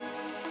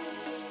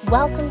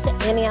Welcome to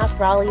Antioch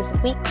Raleigh's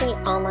weekly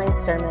online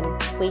sermon.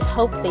 We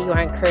hope that you are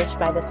encouraged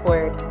by this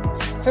word.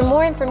 For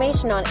more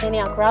information on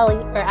Antioch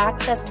Raleigh or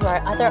access to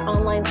our other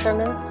online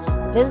sermons,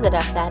 visit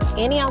us at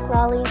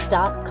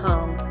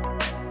AntiochRaleigh.com.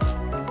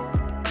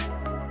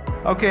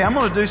 Okay, I'm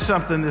going to do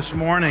something this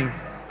morning.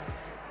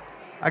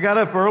 I got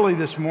up early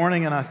this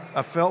morning and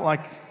I felt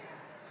like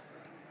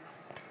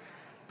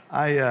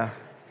I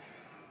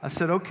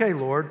said, okay,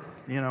 Lord,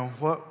 you know,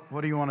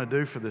 what do you want to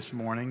do for this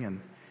morning? And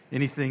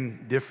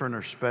anything different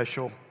or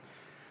special?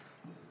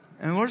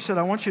 And the Lord said,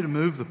 I want you to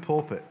move the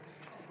pulpit.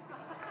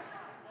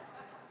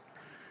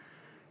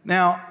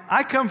 Now,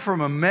 I come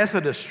from a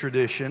Methodist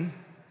tradition,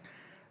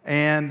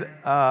 and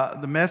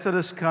the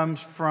Methodist comes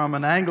from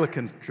an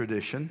Anglican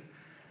tradition,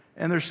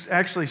 and there's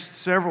actually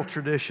several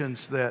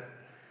traditions that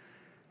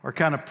are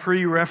kind of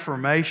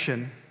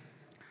pre-Reformation,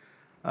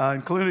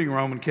 including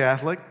Roman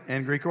Catholic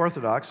and Greek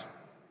Orthodox,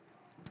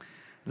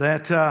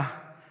 that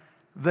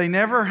they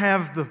never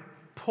have the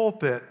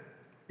pulpit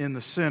in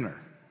the center.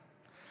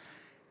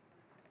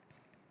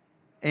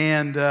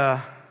 And,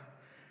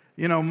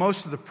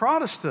 most of the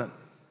Protestant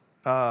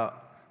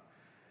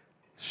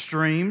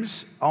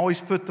streams always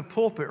put the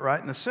pulpit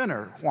right in the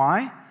center.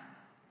 Why?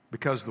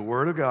 Because the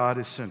Word of God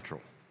is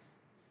central.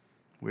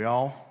 We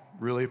all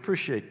really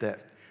appreciate that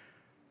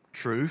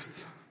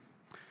truth.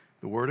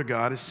 The Word of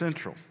God is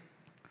central.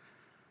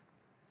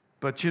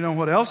 But you know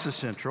what else is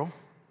central?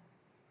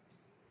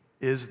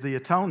 Is the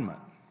atonement.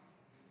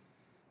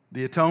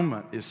 The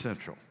atonement is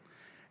central.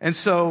 And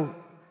so,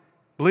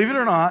 believe it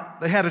or not,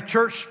 they had a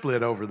church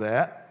split over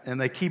that, and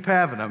they keep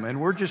having them,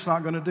 and we're just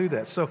not going to do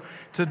that. So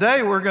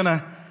today we're going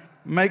to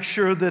make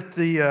sure that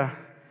the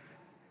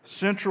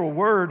central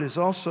word is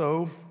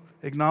also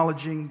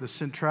acknowledging the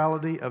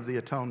centrality of the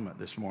atonement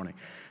this morning.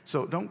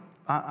 So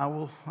I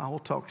will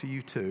talk to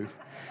you too.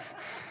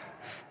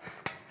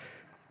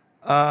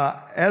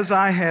 As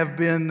I have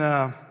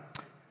been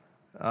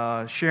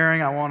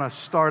sharing, I want to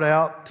start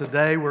out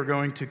today. We're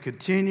going to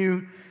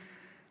continue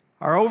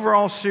our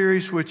overall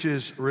series, which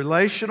is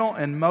relational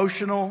and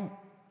emotional,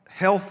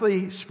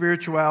 healthy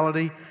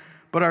spirituality.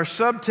 But our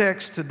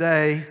subtext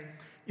today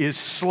is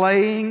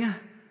slaying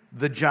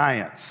the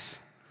giants.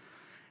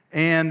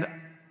 And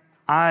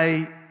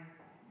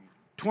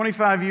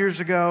 25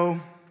 years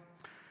ago,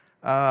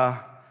 a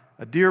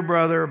dear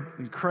brother,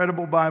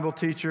 incredible Bible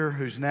teacher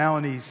who's now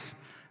in his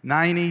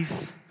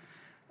 90s,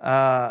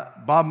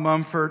 Bob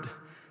Mumford,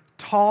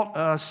 taught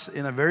us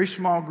in a very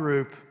small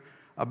group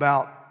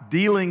about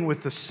dealing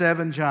with the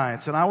 7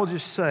 giants. And I will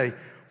just say,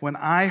 when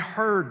I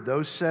heard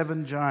those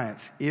 7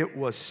 giants, it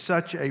was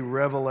such a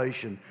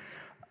revelation,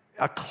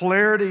 a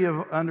clarity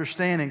of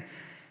understanding.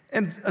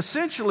 And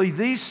essentially,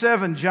 these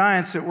 7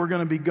 giants that we're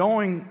going to be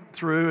going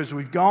through, as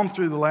we've gone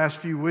through the last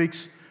few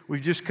weeks,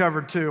 we've just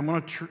covered 2. I'm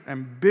going to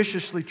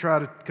ambitiously try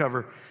to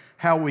cover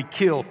how we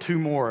kill 2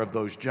 more of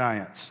those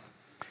giants.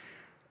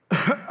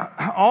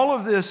 All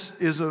of this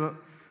is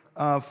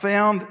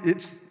found,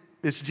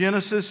 its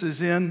Genesis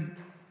is in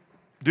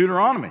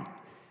Deuteronomy.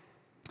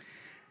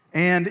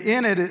 And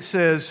in it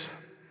says,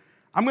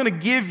 I'm going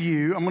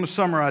to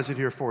summarize it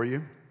here for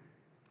you.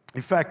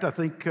 In fact, I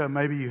think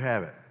maybe you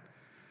have it.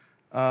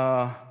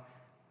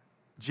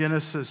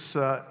 Genesis,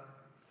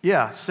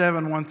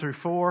 7, 1 through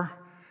 4.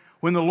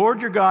 When the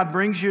Lord your God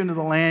brings you into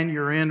the land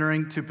you're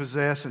entering to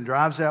possess and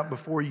drives out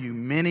before you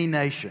many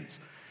nations,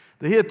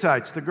 the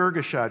Hittites, the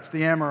Girgashites,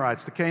 the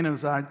Amorites, the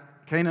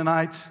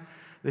Canaanites,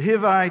 the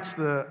Hivites,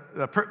 the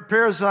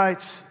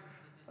Perizzites,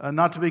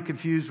 not to be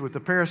confused with the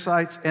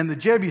Parasites, and the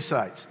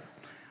Jebusites.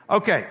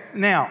 Okay,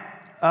 now,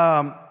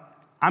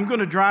 I'm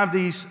going to drive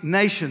these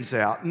nations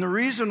out. And the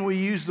reason we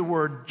use the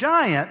word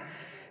giant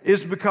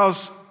is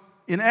because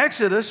in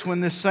Exodus,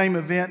 when this same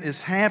event is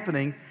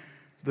happening,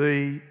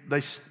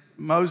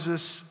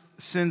 Moses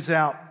sends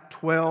out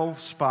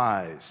 12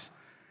 spies.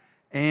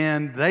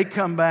 And they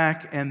come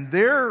back, and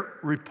their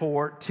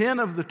report, 10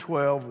 of the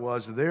 12,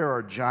 was there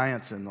are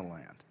giants in the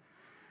land.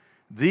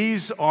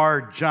 These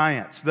are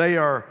giants.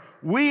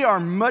 We are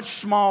much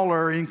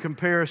smaller in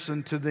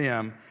comparison to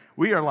them.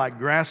 We are like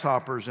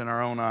grasshoppers in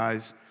our own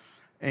eyes.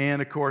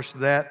 And of course,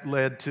 that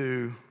led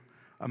to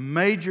a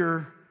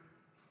major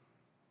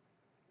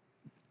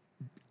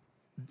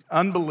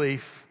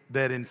unbelief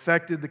that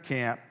infected the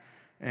camp,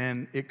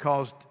 and it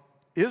caused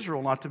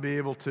Israel not to be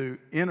able to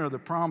enter the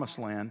promised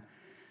land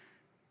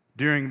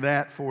during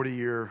that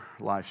 40-year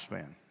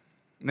lifespan.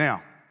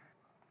 Now,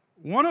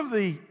 one of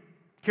the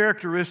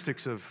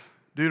characteristics of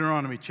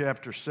Deuteronomy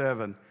chapter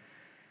 7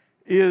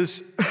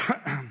 is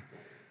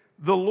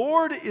the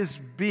Lord is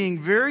being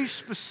very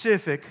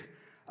specific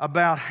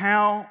about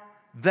how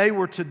they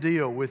were to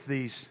deal with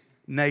these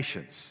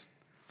nations.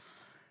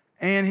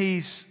 And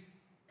He's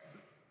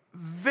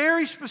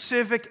very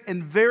specific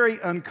and very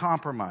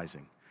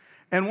uncompromising.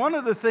 And one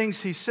of the things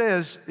He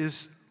says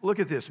is, look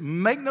at this,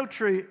 make no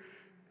treaty.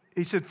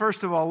 He said,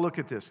 first of all, look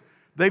at this.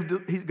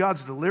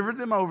 God's delivered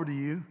them over to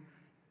you,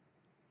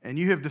 and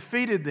you have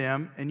defeated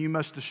them, and you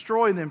must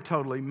destroy them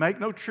totally. Make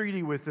no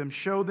treaty with them.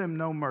 Show them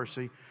no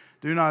mercy.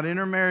 Do not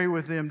intermarry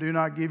with them. Do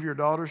not give your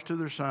daughters to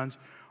their sons,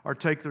 or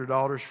take their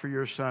daughters for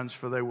your sons,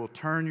 for they will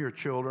turn your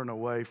children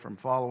away from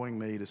following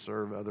me to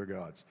serve other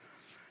gods.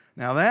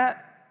 Now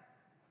that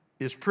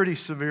is pretty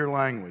severe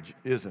language,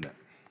 isn't it?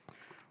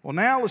 Well,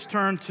 now let's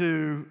turn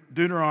to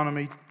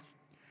Deuteronomy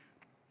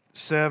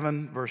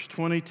 7, verse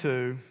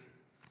 22.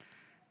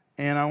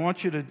 And I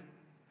want you to,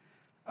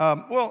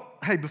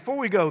 before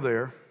we go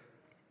there,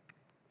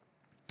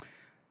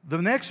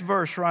 the next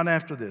verse right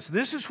after this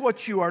is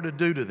what you are to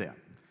do to them.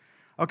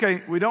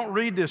 Okay, we don't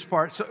read this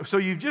part. So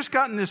you've just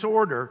gotten this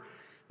order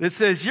that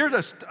says you're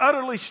to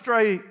utterly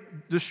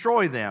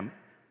destroy them.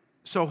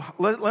 So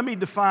let me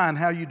define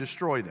how you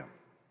destroy them.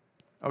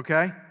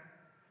 Okay?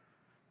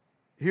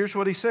 Here's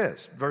what he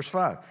says, verse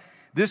 5.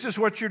 This is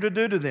what you're to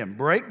do to them.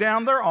 Break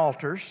down their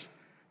altars,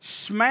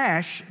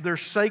 smash their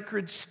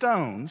sacred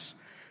stones,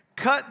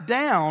 cut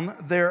down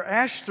their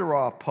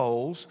Ashtoreth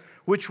poles,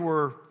 which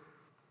were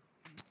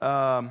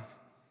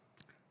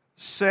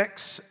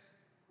sex,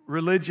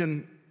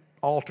 religion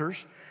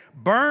altars,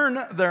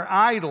 burn their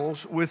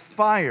idols with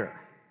fire.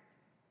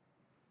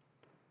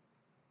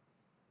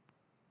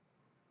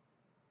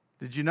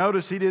 Did you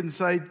notice he didn't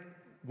say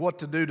what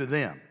to do to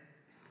them?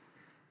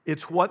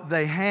 It's what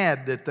they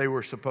had that they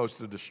were supposed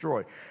to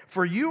destroy.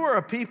 For you are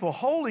a people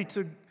holy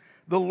to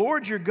the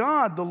Lord your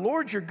God. The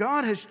Lord your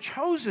God has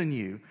chosen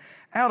you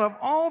out of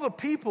all the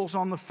peoples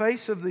on the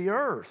face of the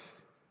earth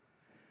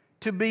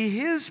to be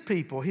His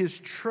people, His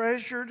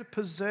treasured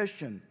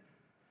possession.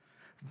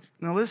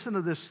 Now listen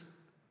to this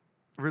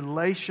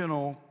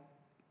relational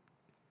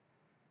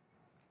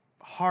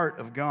heart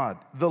of God.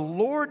 The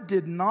Lord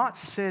did not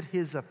set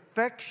His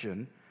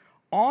affection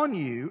on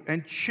you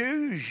and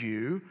choose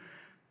you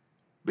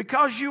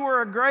because you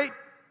were a great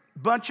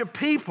bunch of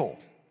people.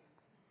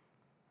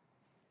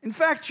 In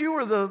fact, you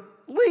were the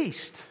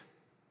least.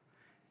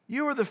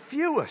 You were the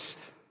fewest.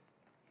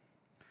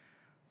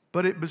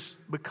 But it was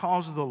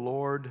because the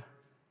Lord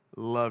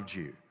loved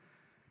you.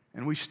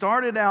 And we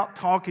started out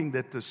talking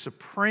that the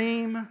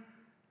supreme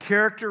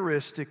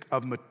characteristic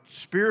of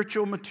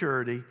spiritual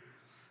maturity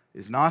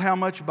is not how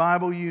much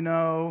Bible you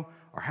know,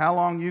 or how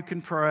long you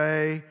can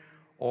pray,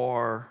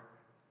 or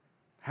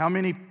how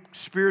many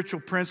spiritual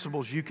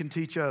principles you can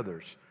teach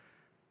others.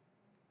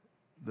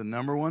 The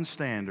number one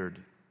standard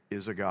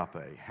is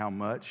agape. How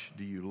much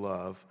do you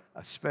love,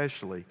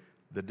 especially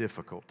the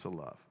difficult to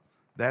love?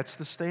 That's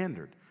the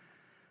standard.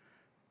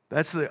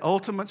 That's the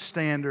ultimate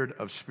standard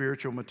of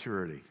spiritual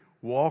maturity,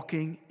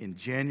 walking in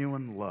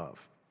genuine love.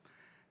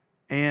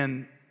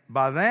 And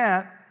by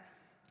that,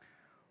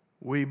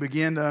 we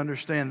begin to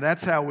understand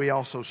that's how we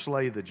also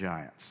slay the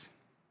giants.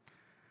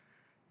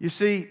 You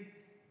see,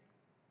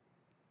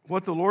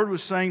 what the Lord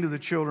was saying to the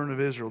children of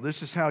Israel,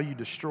 this is how you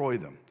destroy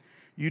them.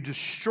 You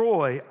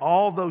destroy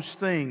all those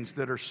things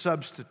that are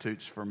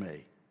substitutes for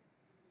me.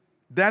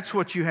 That's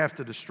what you have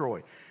to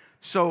destroy.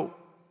 So,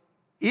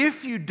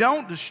 if you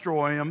don't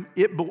destroy them,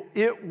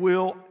 it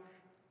will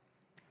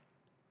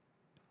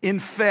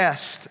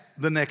infest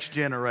the next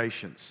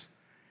generations.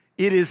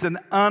 It is an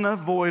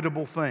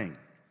unavoidable thing.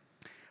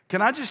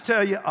 Can I just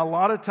tell you, a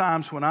lot of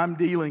times when I'm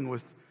dealing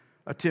with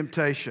a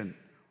temptation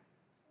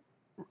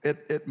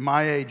at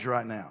my age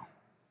right now,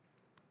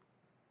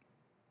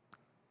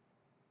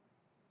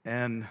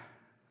 and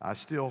I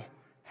still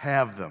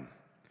have them,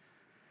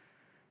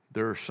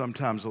 they're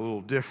sometimes a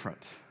little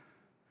different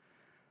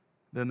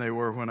than they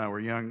were when I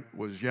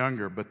was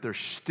younger, but they're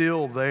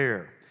still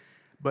there.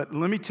 But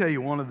let me tell you,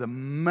 one of the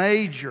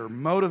major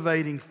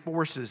motivating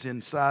forces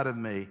inside of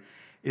me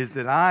is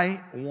that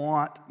I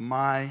want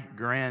my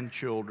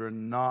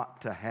grandchildren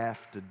not to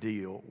have to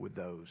deal with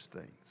those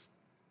things.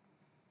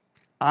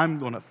 I'm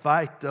going to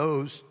fight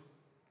those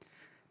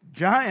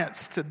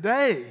giants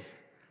today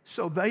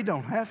so they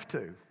don't have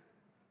to.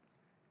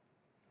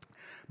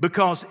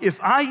 Because if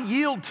I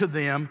yield to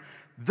them,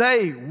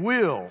 they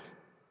will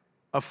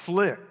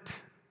afflict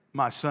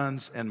my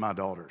sons and my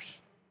daughters.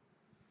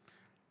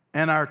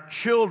 And our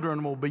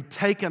children will be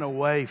taken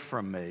away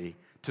from me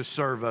to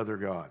serve other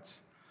gods.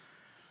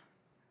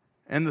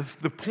 And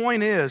the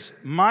point is,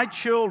 my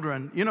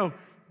children,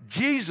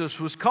 Jesus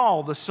was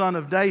called the Son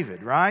of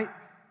David, right?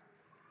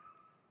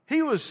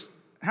 He was,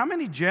 how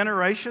many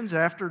generations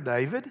after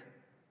David?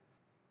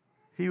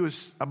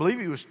 I believe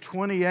he was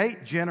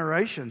 28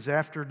 generations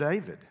after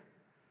David,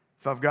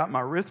 if I've got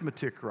my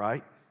arithmetic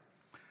right.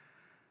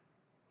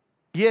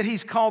 Yet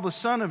he's called the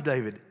Son of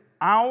David.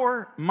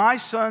 My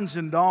sons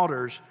and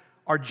daughters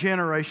are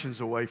generations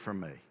away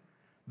from me.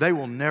 They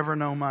will never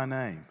know my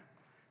name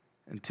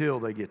until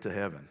they get to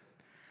heaven.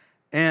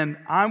 And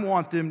I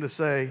want them to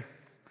say,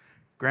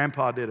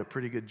 Grandpa did a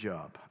pretty good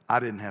job. I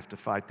didn't have to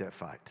fight that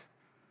fight.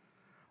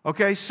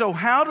 Okay, so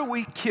how do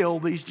we kill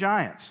these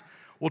giants?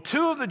 Well,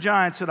 two of the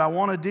giants that I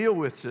want to deal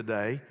with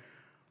today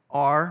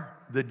are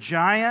the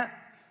giant,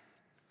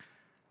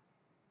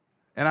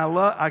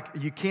 and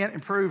you can't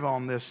improve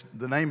on this,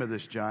 the name of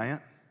this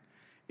giant.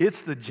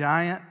 It's the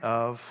giant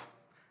of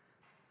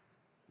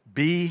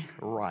be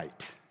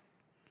right.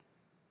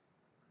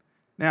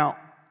 Now,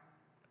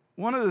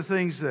 one of the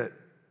things that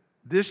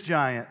this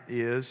giant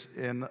is,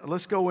 and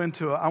let's go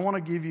into, I want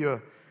to give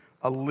you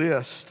a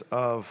list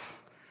of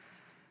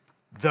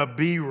the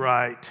be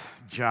right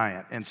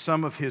giant and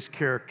some of his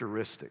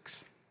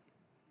characteristics.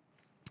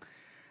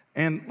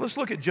 And let's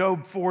look at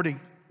Job 40,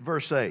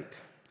 verse 8.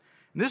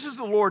 And this is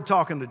the Lord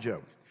talking to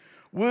Job.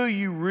 Will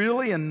you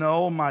really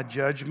annul my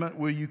judgment?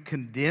 Will you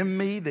condemn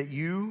me that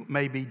you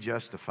may be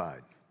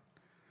justified?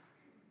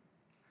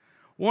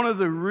 One of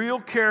the real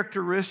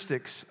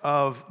characteristics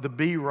of the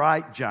be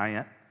right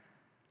giant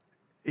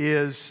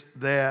is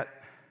that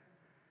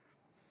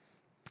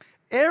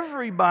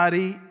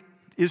everybody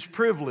is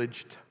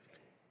privileged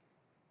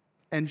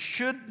and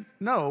should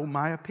know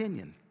my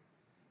opinion.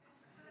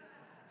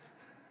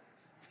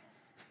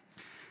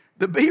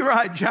 The be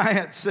right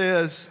giant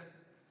says,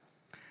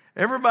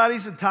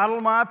 everybody's entitled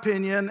to my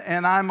opinion,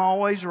 and I'm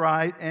always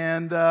right,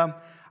 and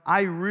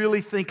I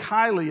really think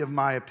highly of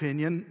my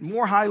opinion,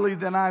 more highly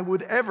than I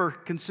would ever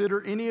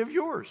consider any of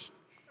yours.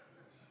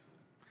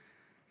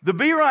 The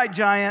be right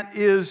giant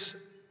is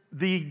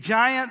the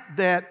giant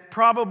that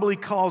probably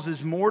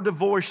causes more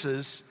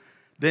divorces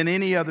than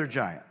any other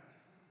giant.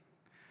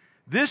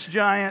 This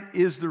giant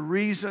is the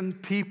reason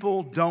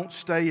people don't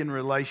stay in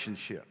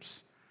relationships.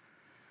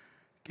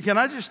 Can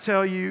I just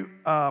tell you,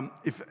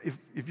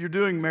 if you're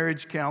doing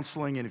marriage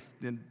counseling,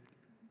 and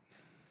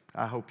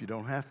I hope you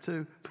don't have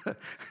to,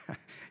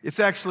 it's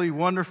actually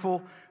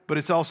wonderful, but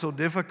it's also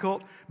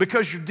difficult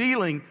because you're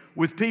dealing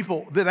with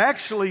people that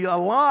actually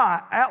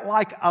act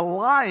like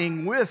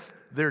allying with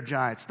their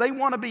giants. They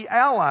want to be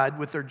allied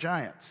with their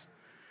giants.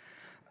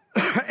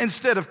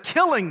 Instead of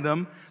killing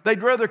them,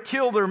 they'd rather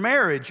kill their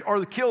marriage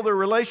or kill their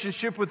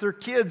relationship with their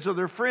kids or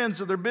their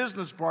friends or their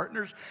business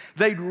partners.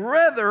 They'd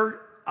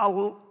rather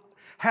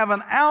have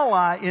an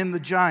ally in the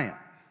giant.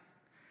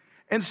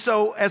 And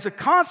so, as a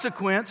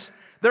consequence,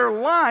 their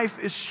life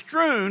is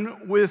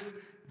strewn with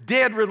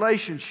dead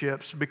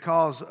relationships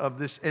because of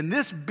this. And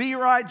this be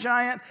right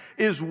giant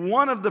is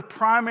one of the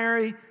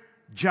primary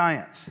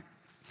giants.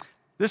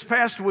 This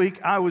past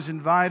week, I was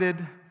invited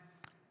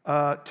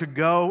to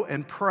go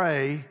and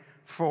pray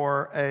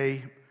for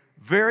a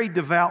very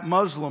devout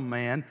Muslim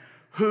man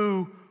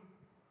who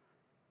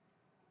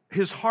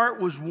his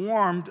heart was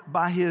warmed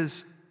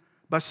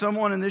by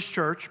someone in this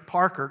church,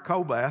 Parker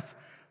Kobath,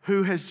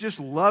 who has just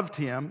loved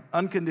him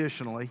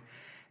unconditionally.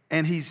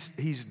 And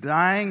he's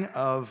dying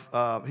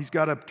of, he's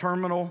got a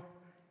terminal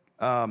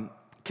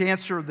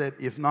cancer that,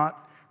 if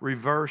not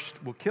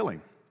reversed, will kill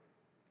him.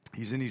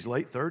 He's in his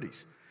late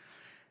 30s.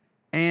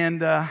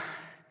 And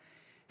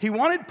he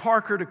wanted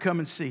Parker to come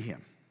and see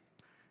him.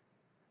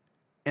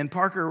 And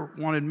Parker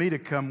wanted me to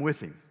come with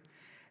him.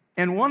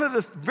 And one of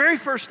the very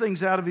first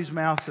things out of his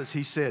mouth is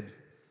he said,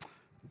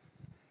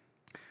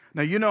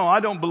 now,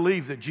 I don't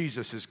believe that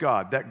Jesus is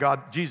God,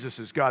 Jesus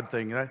is God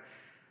thing.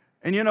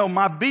 And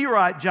my be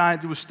right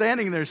giant was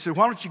standing there and said,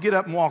 why don't you get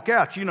up and walk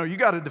out? You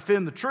got to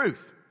defend the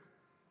truth.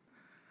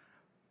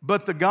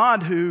 But the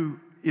God who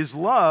is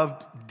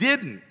loved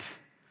didn't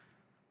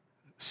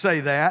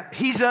say that.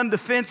 He's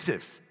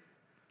undefensive.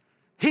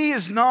 He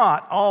is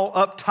not all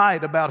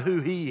uptight about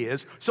who he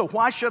is, so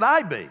why should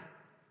I be?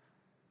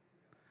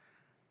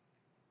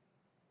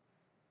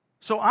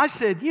 So I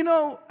said,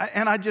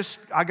 and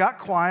I got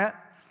quiet.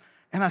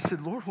 And I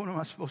said, Lord, what am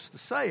I supposed to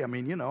say? I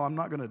mean, I'm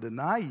not going to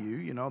deny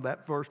you.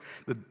 That verse,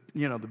 the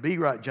be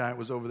right giant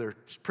was over there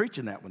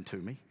preaching that one to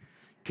me.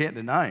 Can't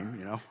deny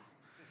him,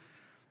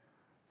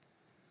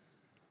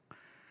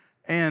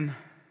 And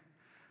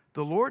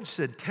the Lord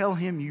said, tell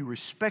him you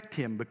respect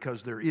him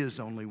because there is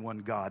only one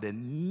God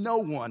and no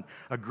one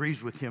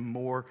agrees with him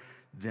more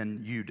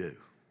than you do.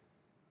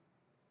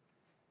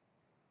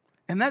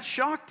 And that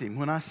shocked him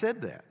when I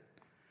said that.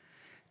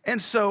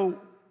 And so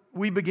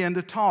we began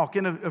to talk.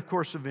 And of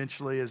course,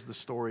 eventually, as the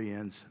story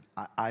ends,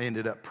 I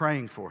ended up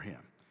praying for him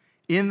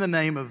in the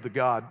name of the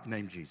God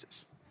named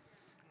Jesus.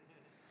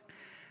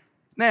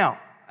 Now,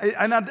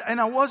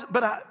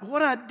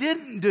 what I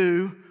didn't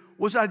do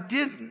was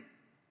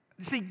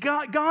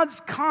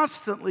God's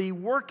constantly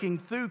working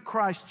through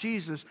Christ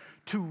Jesus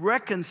to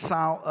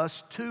reconcile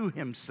us to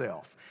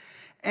himself.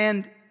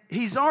 And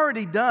he's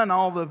already done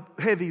all the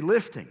heavy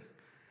lifting.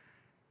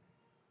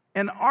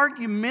 And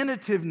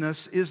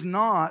argumentativeness is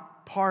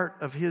not part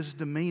of his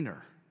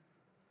demeanor.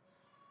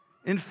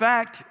 In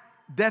fact,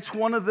 that's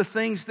one of the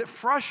things that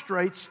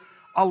frustrates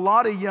a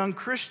lot of young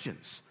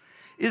Christians,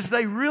 is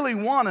they really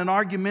want an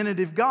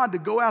argumentative God to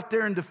go out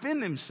there and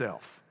defend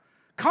himself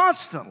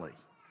constantly.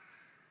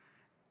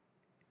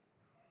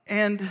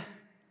 And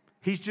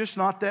he's just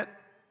not that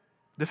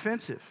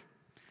defensive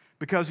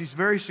because he's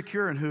very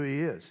secure in who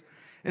he is.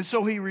 And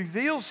so he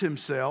reveals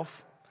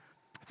himself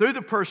through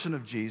the person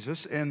of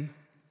Jesus, and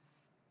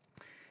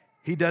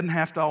he doesn't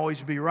have to always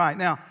be right.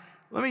 Now,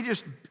 let me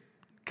just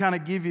kind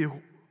of give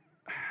you,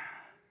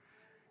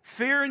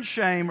 fear and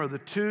shame are the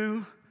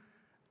two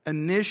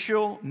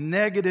initial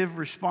negative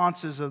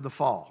responses of the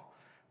fall.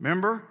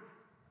 Remember,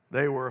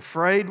 they were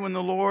afraid when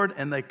the Lord,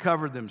 and they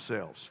covered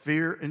themselves.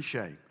 Fear and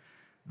shame.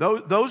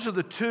 Those are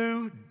the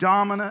two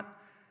dominant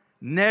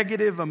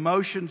negative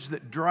emotions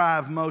that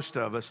drive most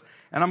of us.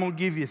 And I'm going to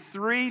give you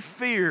 3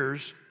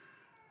 fears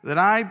that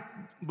I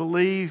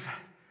believe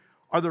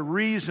are the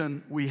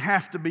reason we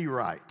have to be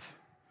right.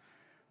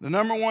 The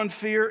number 1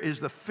 fear is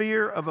the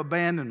fear of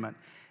abandonment.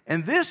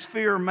 And this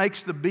fear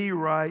makes the be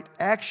right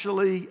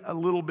actually a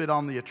little bit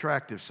on the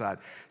attractive side.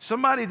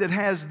 Somebody that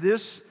has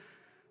this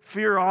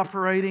fear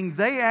operating,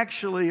 they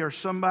actually are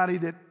somebody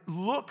that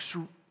looks,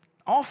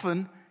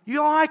 often,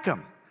 you like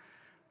them.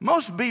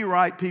 Most be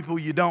right people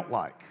you don't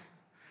like.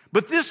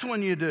 But this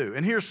one you do.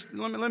 And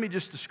let me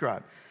just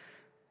describe.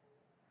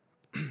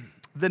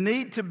 The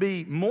need to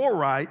be more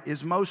right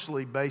is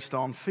mostly based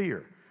on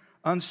fear,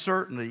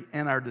 uncertainty,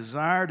 and our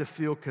desire to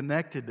feel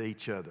connected to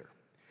each other.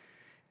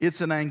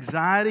 It's an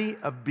anxiety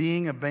of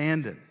being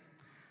abandoned.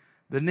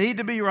 The need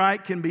to be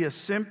right can be a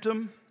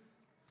symptom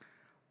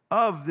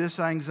of this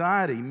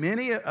anxiety.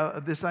 Many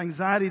of this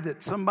anxiety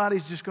that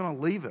somebody's just going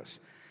to leave us.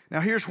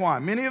 Now here's why.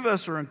 Many of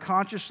us are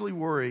unconsciously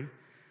worried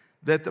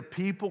that the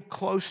people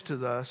close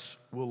to us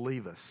will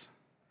leave us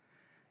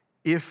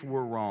if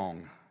we're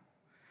wrong.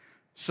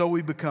 So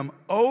we become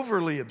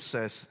overly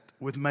obsessed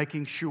with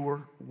making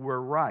sure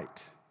we're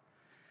right.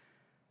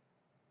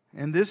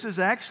 And this is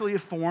actually a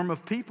form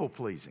of people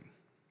pleasing.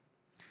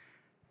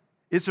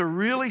 It's a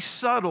really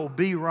subtle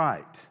be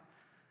right.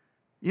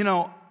 You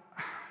know,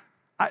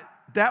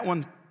 that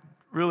one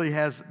really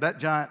that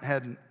giant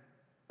hadn't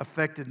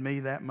affected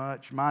me that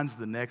much. Mine's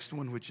the next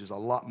one, which is a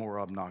lot more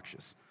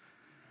obnoxious.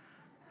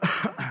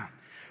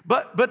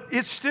 But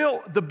it's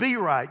still the be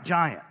right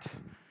giant.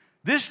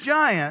 This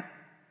giant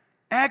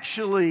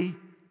actually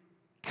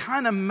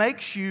kind of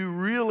makes you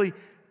really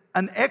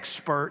an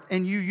expert,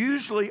 and you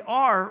usually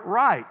are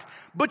right.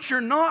 But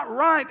you're not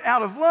right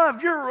out of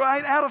love, you're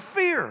right out of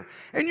fear.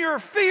 And your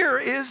fear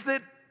is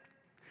that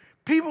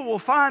people will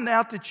find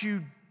out that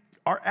you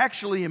are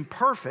actually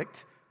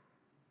imperfect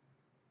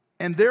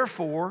and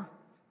therefore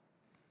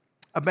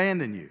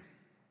abandon you.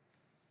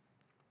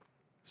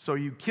 So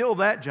you kill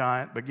that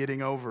giant by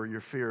getting over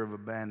your fear of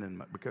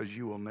abandonment, because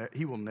he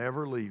will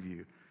never leave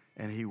you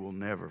and he will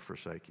never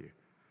forsake you.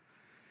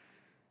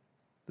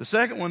 The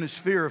second one is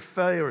fear of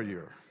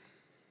failure.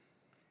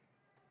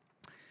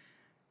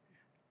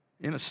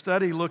 In a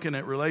study looking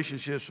at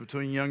relationships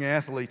between young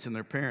athletes and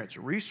their parents,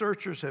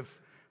 researchers have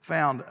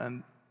found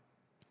an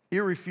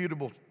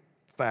irrefutable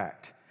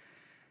fact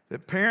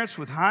that parents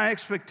with high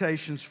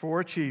expectations for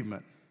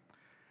achievement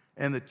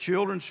and the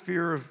children's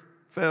fear of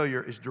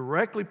failure is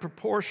directly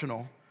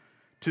proportional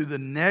to the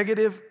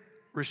negative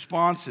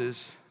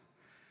responses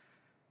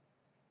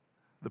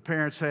the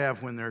parents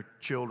have when their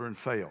children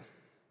fail.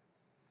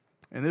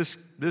 And this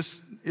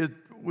is,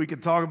 we can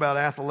talk about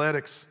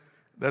athletics.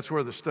 That's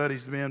where the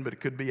study's been, but it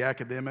could be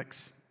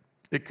academics.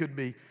 It could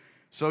be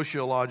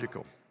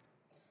sociological.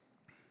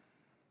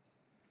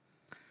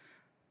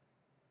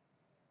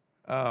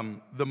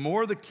 The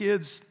more the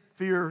kids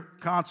fear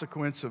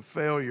consequence of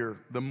failure,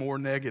 the more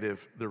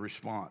negative the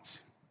response.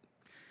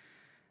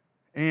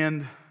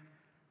 And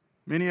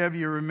many of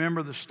you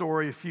remember the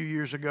story a few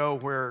years ago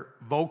where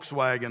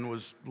Volkswagen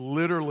was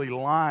literally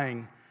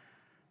lying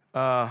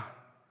to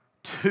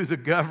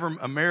the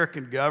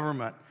American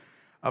government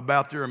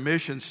about their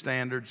emission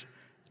standards.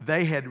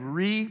 They had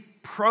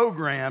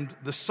reprogrammed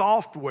the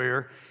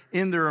software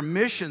in their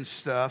emission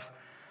stuff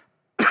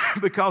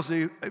because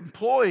the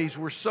employees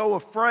were so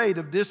afraid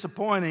of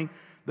disappointing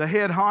the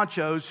head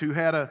honchos who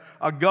had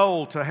a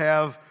goal to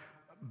have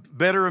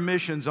better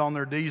emissions on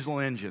their diesel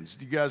engines.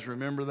 Do you guys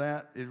remember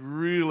that?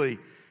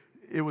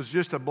 It was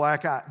just a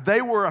black eye.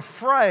 They were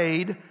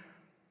afraid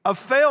of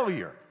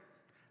failure.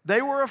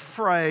 They were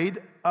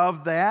afraid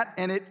of that,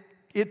 and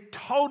it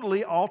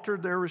totally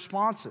altered their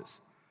responses.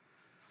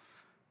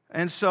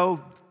 And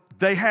so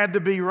they had to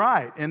be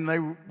right, and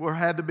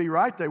had to be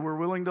right. They were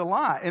willing to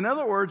lie. In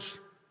other words,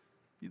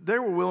 they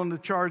were willing to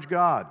charge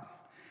God.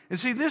 And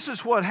see, this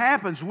is what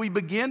happens. We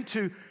begin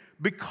to,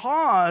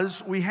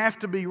 because we have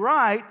to be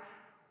right,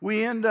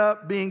 we end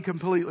up being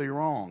completely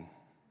wrong.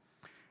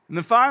 And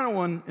the final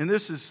one, and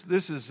this is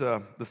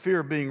the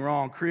fear of being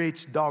wrong,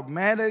 creates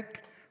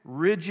dogmatic,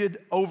 rigid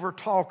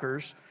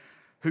over-talkers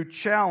who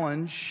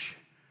challenge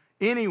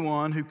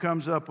anyone who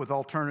comes up with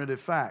alternative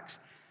facts.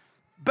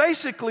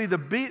 Basically,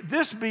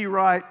 this be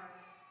right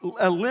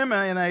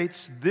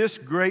eliminates this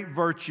great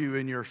virtue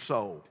in your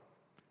soul: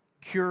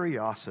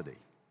 curiosity.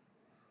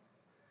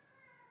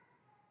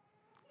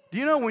 Do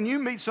you know when you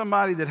meet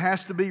somebody that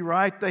has to be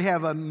right, they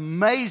have an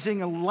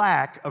amazing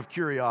lack of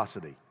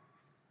curiosity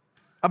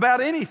about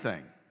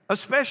anything,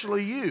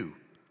 especially you.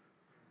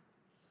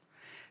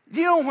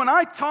 You know, when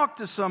I talk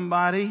to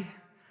somebody,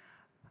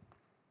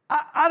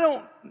 I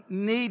don't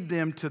need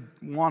them to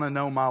want to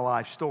know my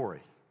life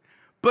story.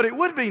 But it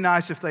would be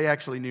nice if they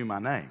actually knew my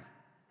name.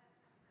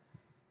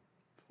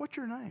 What's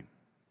your name?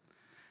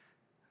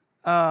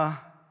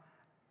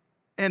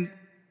 And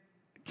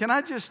can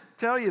I just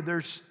tell you,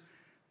 there's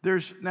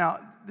now,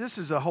 this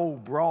is a whole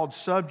broad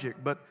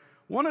subject, but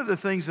one of the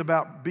things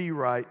about Be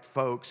Right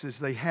folks is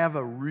they have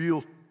a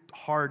real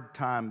hard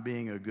time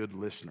being a good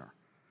listener.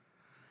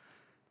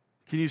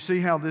 Can you see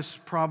how this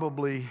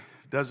probably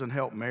doesn't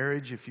help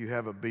marriage if you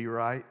have a be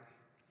right?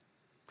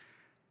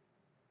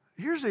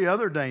 Here's the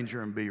other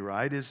danger in be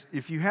right is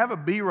if you have a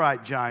be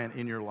right giant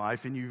in your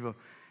life and you've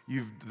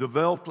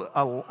developed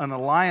an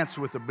alliance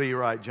with a be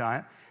right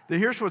giant, then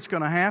here's what's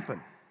going to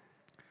happen.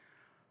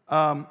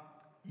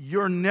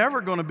 You're never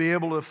going to be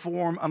able to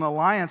form an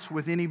alliance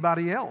with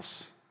anybody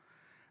else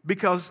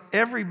because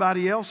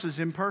everybody else is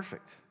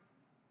imperfect.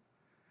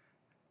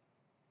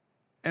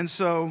 And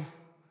so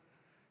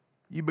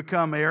you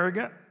become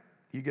arrogant,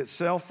 you get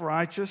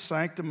self-righteous,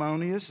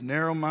 sanctimonious,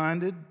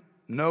 narrow-minded,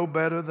 know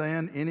better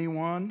than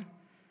anyone,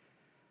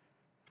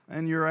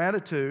 and your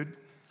attitude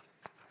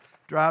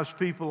drives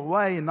people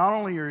away. And not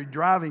only are you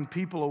driving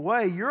people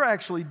away, you're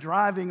actually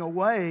driving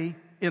away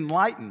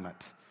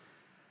enlightenment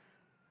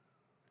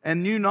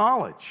and new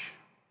knowledge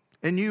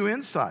and new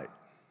insight.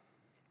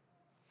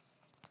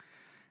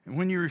 And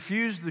when you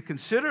refuse to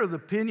consider the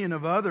opinion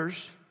of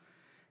others,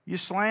 you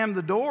slam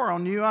the door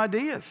on new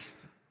ideas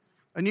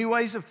and new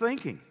ways of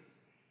thinking.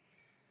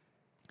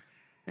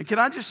 And can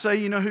I just say,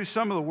 you know who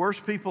some of the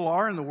worst people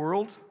are in the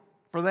world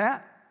for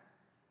that?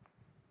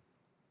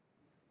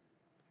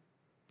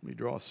 Let me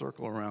draw a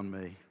circle around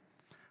me.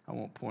 I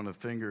won't point a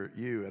finger at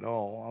you at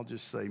all. I'll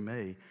just say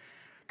me.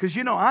 Because,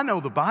 you know, I know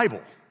the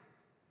Bible,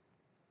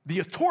 the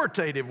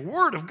authoritative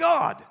Word of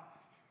God.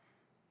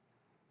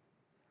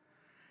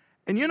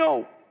 And, you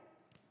know,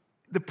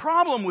 the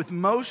problem with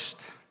most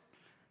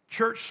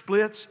church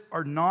splits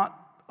are not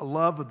a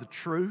love of the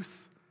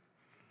truth.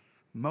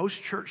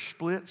 Most church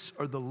splits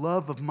are the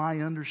love of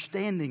my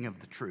understanding of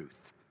the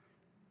truth.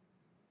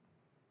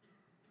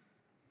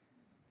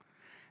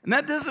 And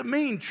that doesn't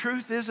mean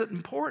truth isn't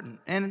important.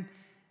 And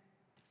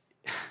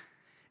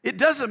it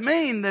doesn't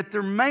mean that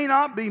there may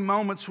not be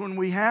moments when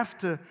we have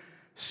to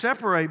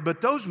separate,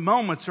 but those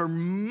moments are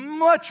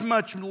much,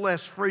 much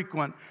less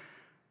frequent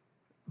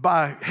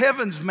by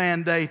heaven's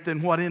mandate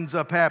than what ends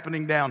up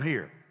happening down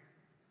here.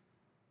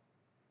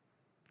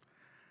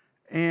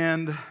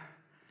 And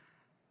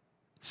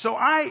so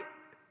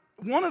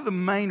one of the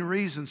main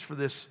reasons for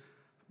this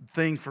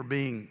thing for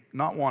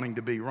not wanting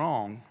to be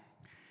wrong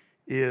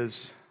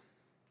is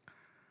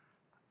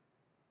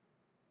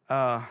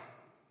I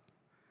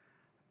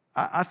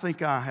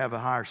think I have a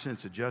higher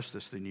sense of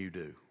justice than you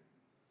do.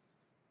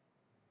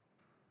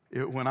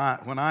 When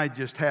I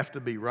just have to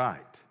be right.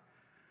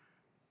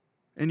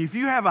 And if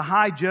you have a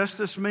high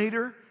justice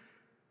meter,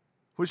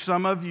 which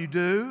some of you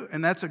do,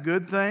 and that's a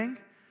good thing,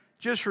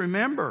 just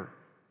remember,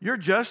 your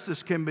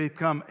justice can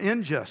become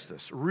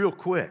injustice real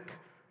quick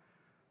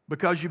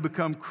because you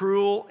become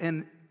cruel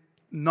and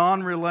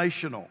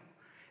non-relational.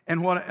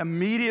 And what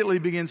immediately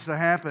begins to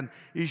happen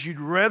is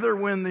you'd rather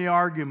win the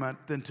argument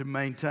than to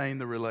maintain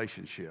the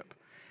relationship.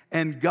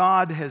 And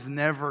God has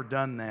never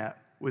done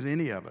that with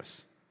any of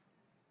us.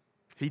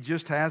 He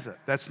just hasn't.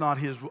 That's not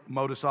His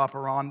modus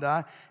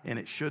operandi, and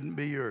it shouldn't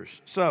be yours.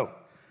 So,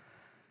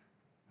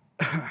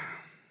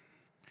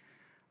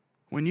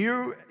 when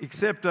you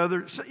accept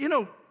others, you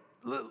know,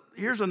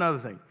 here's another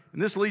thing.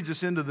 And this leads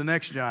us into the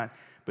next giant.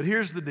 But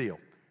here's the deal.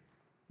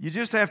 You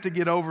just have to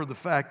get over the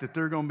fact that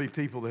there are going to be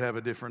people that have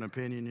a different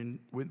opinion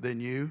than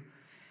you.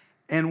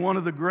 And one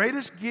of the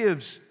greatest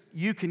gifts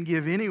you can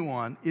give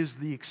anyone is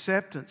the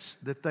acceptance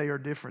that they are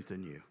different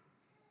than you.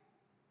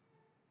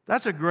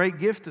 That's a great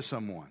gift to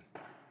someone.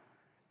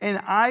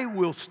 And I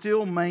will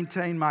still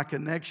maintain my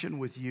connection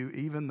with you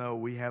even though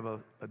we have a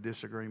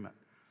disagreement.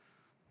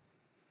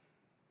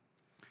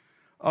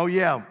 Oh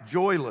yeah,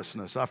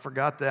 joylessness. I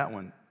forgot that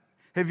one.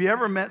 Have you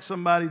ever met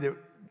somebody that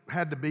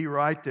had to be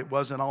right that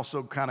wasn't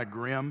also kind of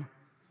grim?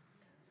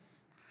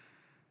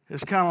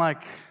 It's kind of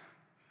like,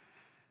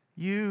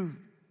 you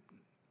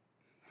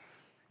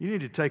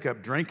need to take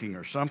up drinking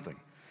or something.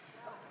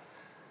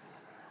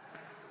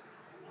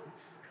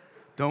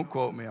 Don't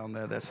quote me on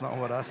that. That's not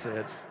what I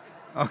said.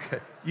 Okay.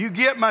 You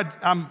get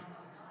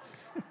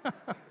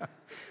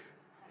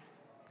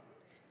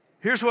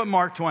Here's what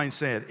Mark Twain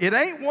said. It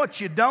ain't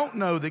what you don't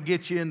know that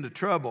gets you into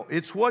trouble.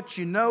 It's what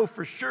you know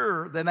for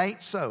sure that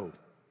ain't so.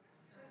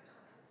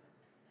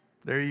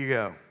 There you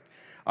go.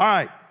 All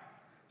right.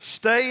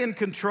 Stay in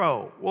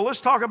control. Well, let's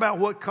talk about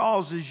what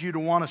causes you to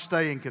want to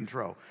stay in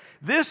control.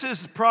 This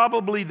is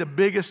probably the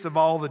biggest of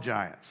all the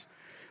giants.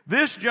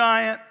 This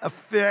giant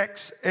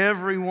affects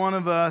every one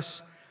of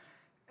us.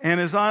 And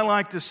as I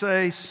like to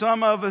say,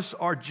 some of us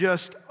are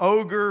just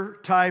ogre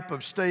type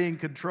of stay in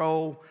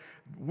control.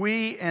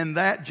 We and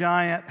that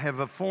giant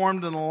have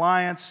formed an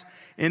alliance,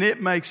 and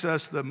it makes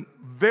us the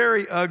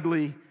very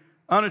ugly,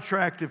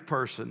 unattractive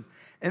person.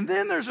 And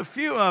then there's a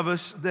few of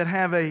us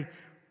that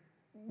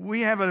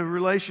we have a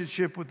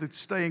relationship with the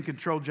stay in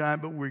control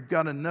giant, but we've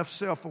got enough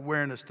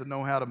self-awareness to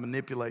know how to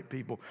manipulate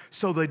people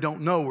so they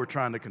don't know we're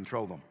trying to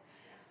control them.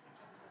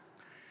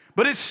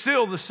 But it's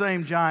still the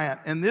same giant,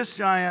 and this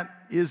giant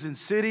is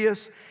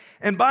insidious.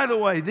 And by the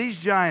way, these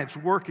giants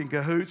work in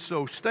cahoots,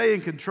 so stay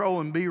in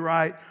control and be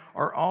right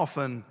are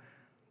often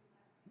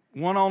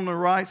one on the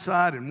right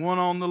side and one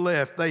on the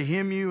left. They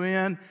hem you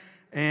in,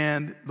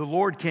 and the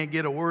Lord can't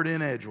get a word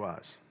in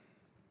edgewise.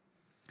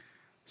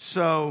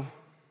 So,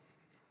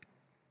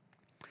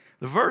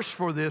 the verse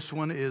for this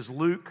one is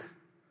Luke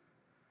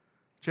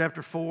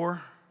chapter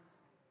 4.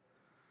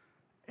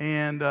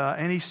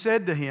 And he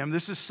said to him,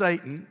 this is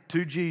Satan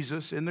to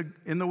Jesus in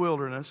the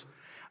wilderness,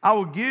 I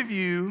will give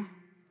you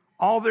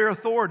all their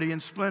authority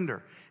and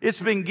splendor. It's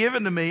been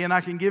given to me, and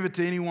I can give it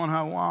to anyone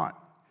I want.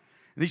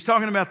 And he's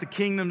talking about the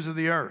kingdoms of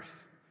the earth.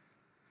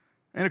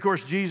 And of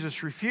course,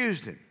 Jesus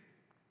refused him.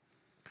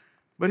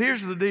 But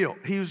here's the deal.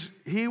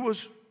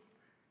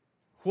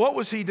 What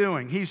was he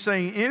doing? He's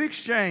saying, in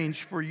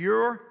exchange for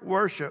your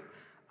worship,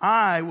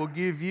 I will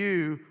give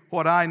you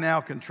what I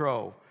now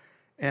control,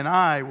 and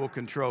I will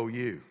control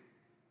you.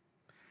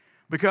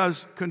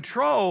 Because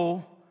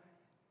control,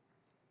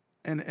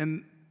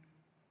 and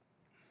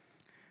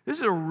this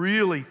is a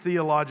really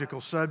theological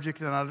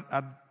subject, and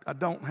I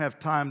don't have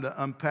time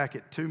to unpack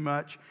it too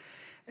much.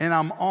 And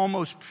I'm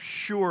almost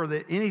sure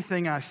that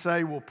anything I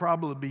say will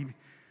probably be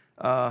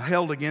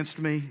held against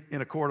me in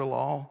a court of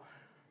law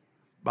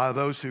by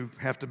those who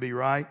have to be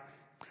right.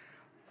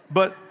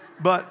 But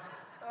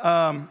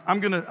I'm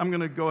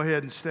gonna go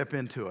ahead and step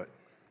into it.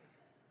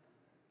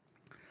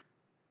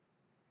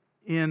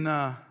 In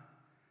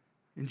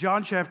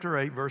John chapter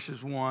 8,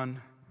 verses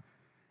 1,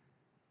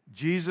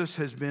 Jesus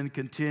has been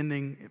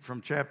contending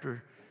from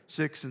chapter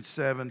 6 and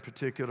 7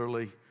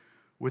 particularly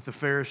with the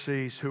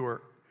Pharisees who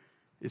are,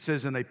 it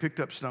says, and they picked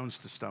up stones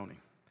to stone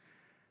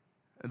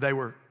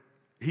him.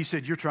 He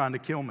said, you're trying to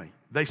kill me.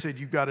 They said,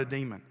 you've got a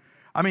demon.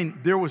 I mean,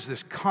 there was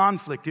this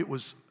conflict. It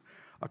was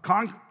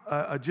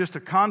just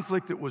a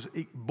conflict that was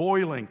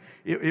boiling.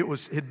 It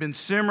had been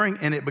simmering,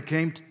 and it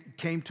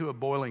came to a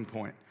boiling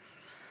point.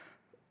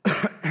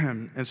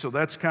 And so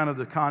that's kind of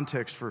the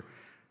context for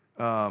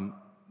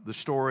the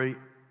story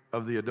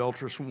of the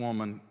adulterous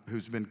woman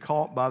who's been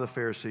caught by the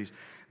Pharisees.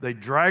 They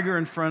drag her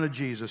in front of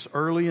Jesus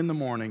early in the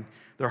morning.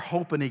 They're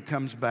hoping he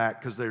comes back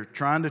because they're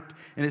trying to,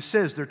 and it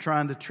says they're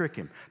trying to trick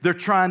him. They're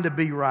trying to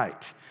be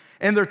right.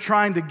 And they're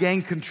trying to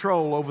gain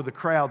control over the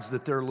crowds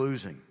that they're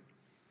losing.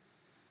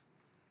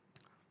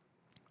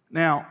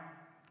 Now,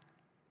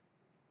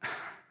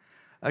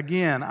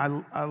 again,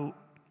 I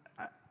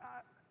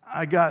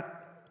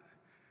got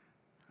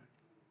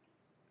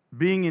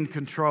being in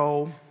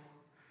control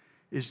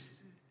is,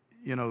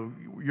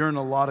 you're in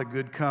a lot of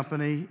good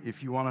company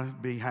if you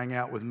want to hang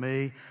out with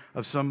me,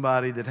 of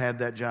somebody that had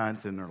that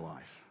giant in their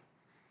life.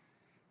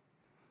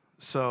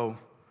 So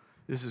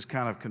this is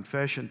kind of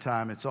confession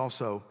time. It's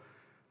also,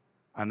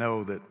 I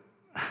know that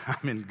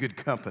I'm in good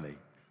company.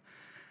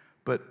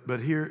 But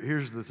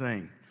here's the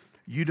thing.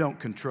 You don't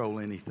control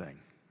anything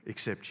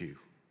except you.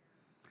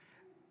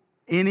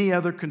 Any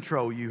other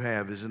control you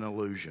have is an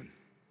illusion.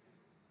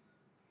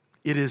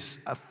 It is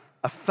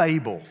a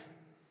fable.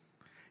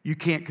 You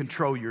can't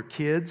control your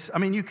kids. I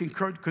mean, you can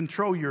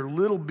control your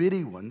little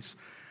bitty ones,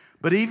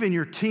 but even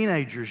your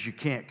teenagers you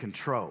can't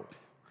control.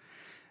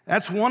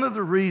 That's one of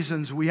the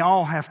reasons we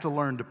all have to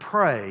learn to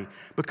pray,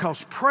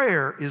 because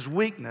prayer is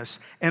weakness,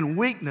 and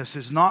weakness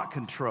is not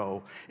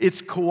control.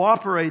 It's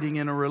cooperating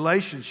in a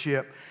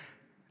relationship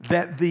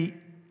that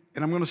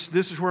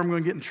this is where I'm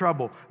going to get in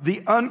trouble. The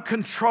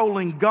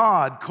uncontrolling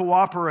God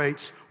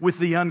cooperates with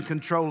the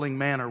uncontrolling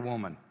man or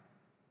woman.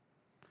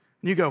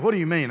 And you go, what do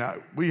you mean?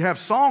 We have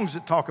songs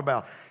that talk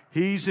about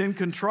He's in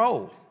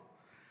control.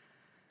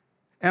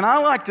 And I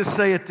like to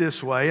say it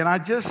this way, and I'll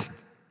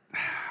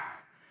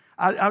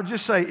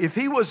just say, if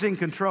He was in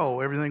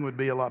control, everything would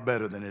be a lot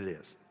better than it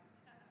is.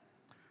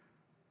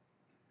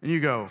 And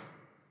you go,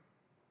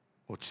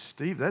 well,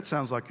 Steve, that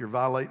sounds like you're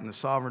violating the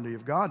sovereignty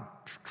of God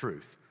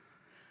truth.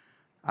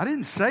 I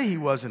didn't say He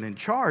wasn't in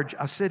charge.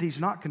 I said He's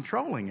not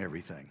controlling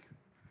everything.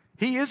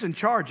 He is in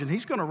charge, and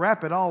He's going to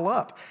wrap it all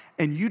up.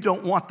 And you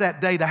don't want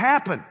that day to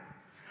happen,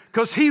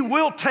 because He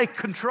will take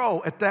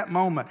control at that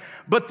moment.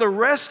 But the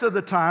rest of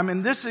the time,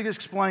 and this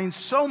explains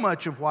so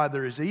much of why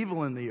there is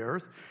evil in the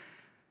earth,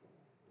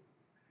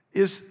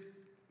 is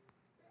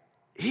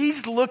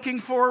He's looking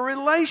for a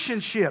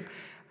relationship.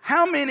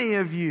 How many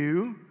of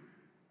you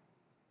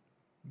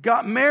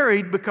got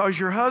married because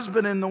your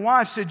husband and the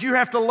wife said, you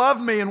have to love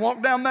me, and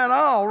walk down that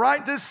aisle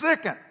right this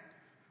second?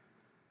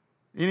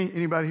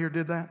 Anybody here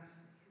did that?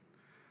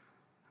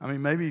 I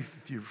mean, maybe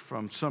if you're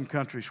from some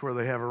countries where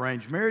they have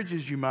arranged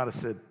marriages, you might have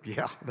said,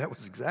 yeah, that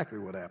was exactly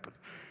what happened.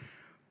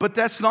 But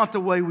that's not the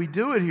way we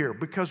do it here,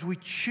 because we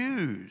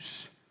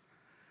choose.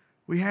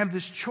 We have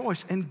this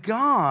choice. And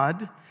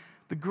God,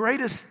 the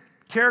greatest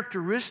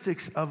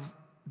characteristics of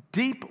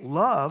deep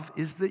love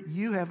is that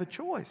you have a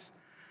choice.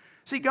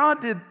 See,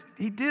 God did,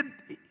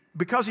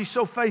 because He's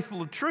so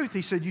faithful to truth,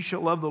 He said, you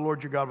shall love the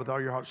Lord your God with all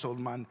your heart, soul,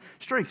 and mind,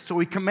 strength. So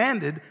He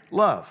commanded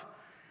love.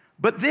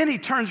 But then He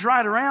turns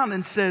right around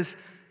and says,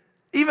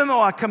 even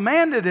though I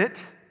commanded it,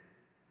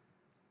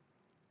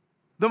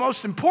 the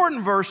most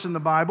important verse in the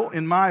Bible,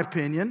 in my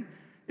opinion,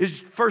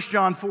 is 1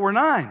 John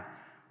 4:9.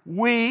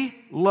 We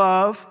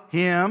love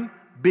Him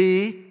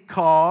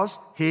because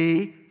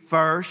He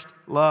first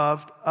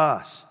loved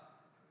us.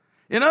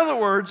 In other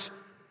words,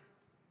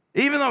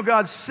 even though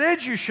God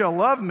said you shall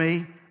love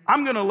me,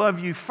 I'm going to love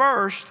you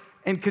first,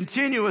 and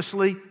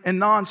continuously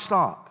and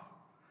nonstop.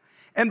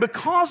 And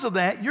because of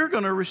that, you're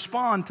going to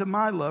respond to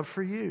my love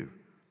for you.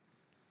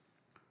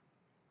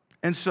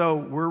 And so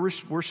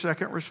we're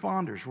second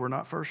responders. We're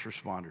not first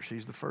responders.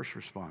 He's the first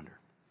responder.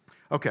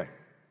 Okay.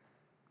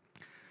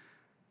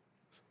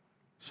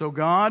 So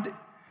God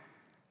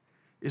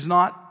is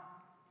not,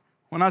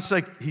 when I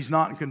say He's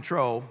not in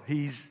control,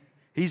 He's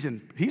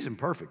in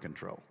perfect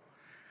control.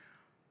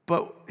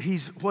 But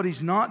what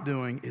He's not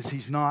doing is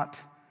He's not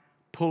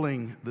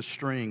pulling the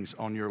strings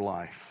on your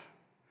life.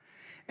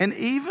 And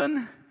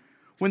even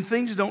when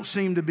things don't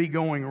seem to be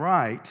going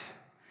right,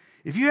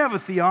 if you have a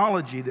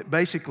theology that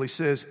basically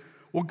says,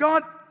 well,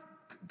 God's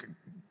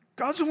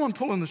the one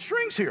pulling the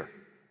strings here.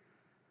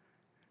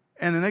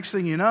 And the next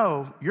thing you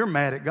know, you're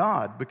mad at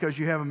God because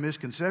you have a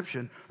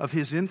misconception of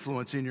His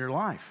influence in your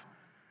life,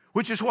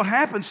 which is what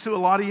happens to a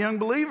lot of young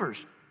believers.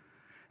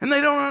 And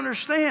they don't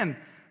understand.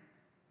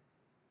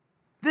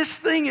 This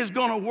thing is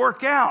going to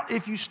work out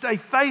if you stay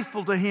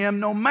faithful to Him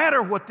no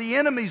matter what the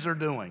enemies are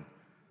doing.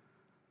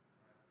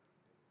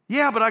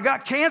 Yeah, but I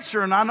got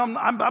cancer and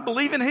I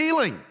believe in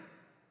healing.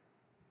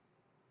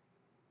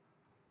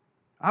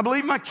 I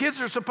believe my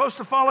kids are supposed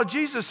to follow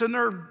Jesus and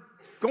they're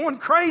going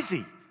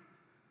crazy.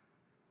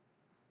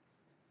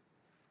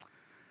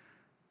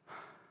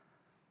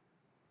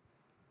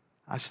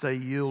 I stay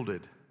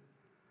yielded.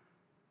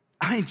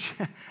 I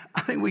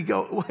mean, we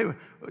go, wait,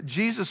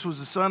 Jesus was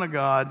the Son of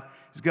God.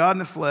 He's God in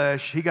the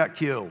flesh. He got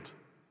killed.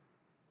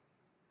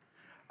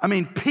 I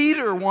mean,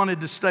 Peter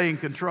wanted to stay in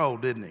control,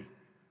 didn't he?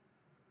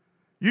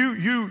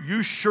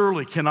 You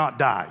surely cannot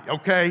die,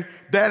 okay?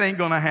 That ain't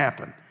going to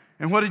happen.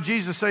 And what did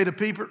Jesus say to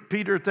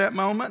Peter at that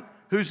moment?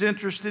 Whose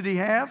interest did He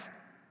have?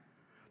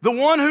 The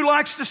one who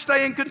likes to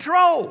stay in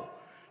control.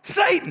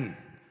 Satan.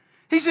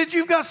 He said,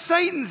 you've got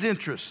Satan's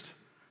interest.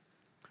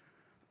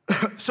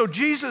 So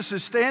Jesus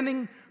is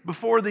standing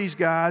before these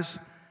guys.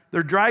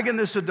 They're dragging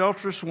this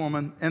adulterous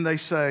woman, and they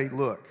say,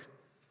 look,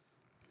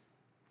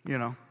 what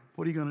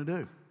are you going to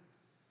do?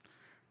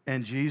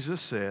 And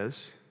Jesus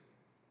says,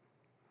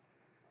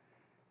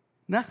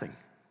 nothing.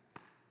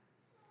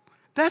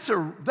 That's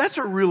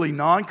a really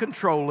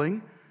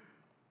non-controlling,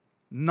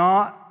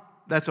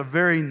 that's a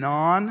very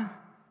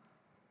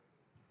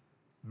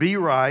be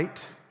right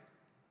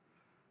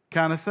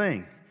kind of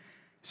thing.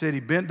 He said he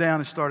bent down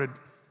and started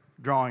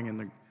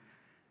drawing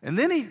and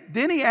then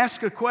he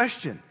asked a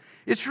question.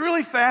 It's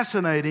really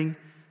fascinating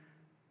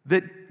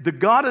that the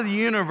God of the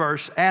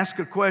universe asked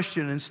a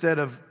question instead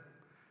of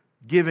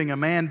giving a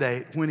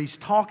mandate. When He's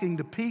talking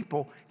to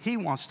people He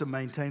wants to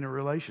maintain a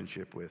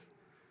relationship with.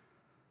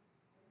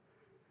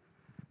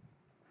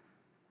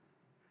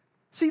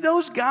 See,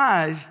 those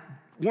guys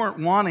weren't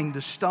wanting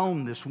to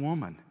stone this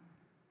woman.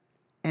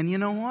 And you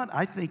know what?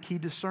 I think He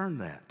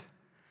discerned that.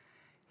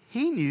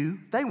 He knew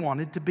they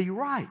wanted to be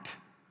right.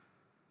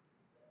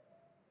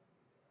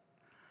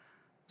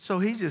 So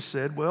He just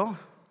said, well,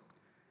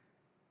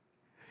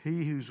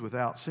 he who's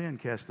without sin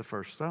cast the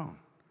first stone.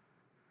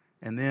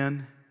 And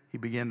then He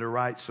began to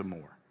write some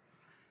more.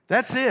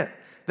 That's it.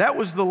 That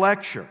was the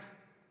lecture.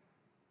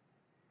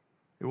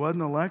 It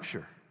wasn't a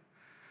lecture.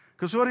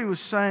 Because what He was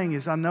saying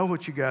is, I know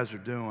what you guys are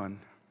doing.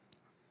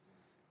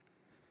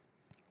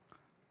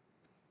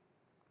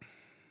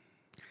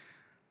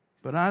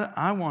 But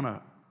I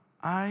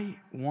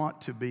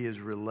want to be as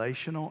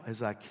relational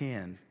as I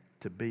can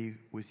to be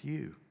with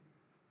you.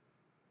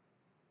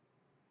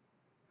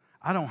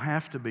 I don't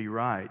have to be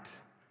right.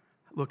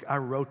 Look, I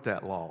wrote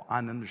that law. I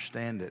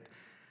understand it.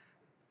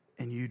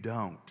 And you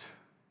don't.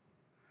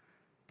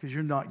 Because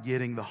you're not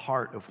getting the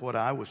heart of what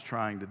I was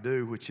trying to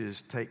do, which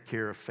is take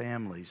care of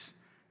families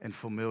and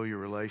familiar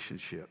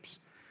relationships.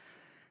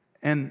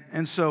 And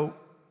so,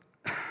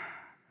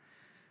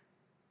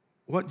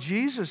 what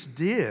Jesus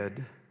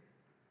did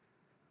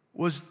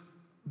was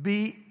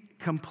be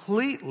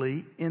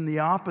completely in the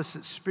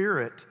opposite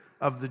spirit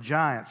of the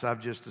giants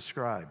I've just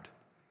described.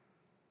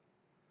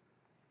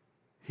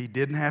 He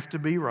didn't have to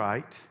be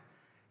right.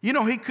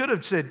 He could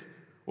have said,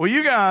 well,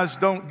 you guys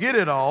don't get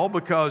it all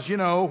because,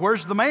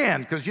 where's the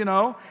man? Because,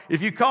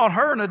 if you caught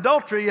her in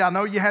adultery, I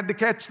know you had to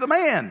catch the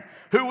man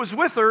who was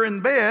with her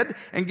in bed.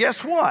 And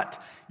guess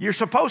what? You're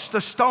supposed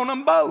to stone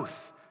them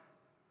both.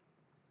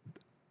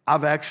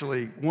 I've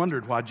actually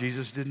wondered why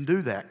Jesus didn't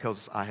do that,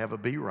 because I have a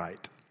be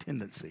right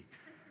tendency.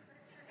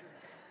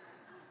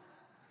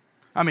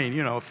 I mean,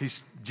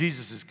 if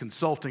Jesus is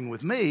consulting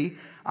with me,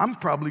 I'm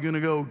probably going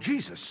to go,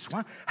 Jesus,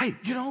 hey,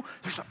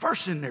 there's a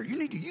verse in there. You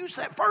need to use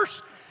that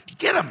verse.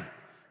 Get him.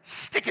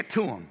 Stick it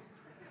to him.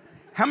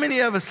 How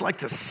many of us like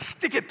to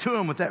stick it to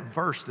him with that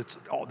verse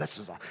that's,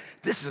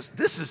 this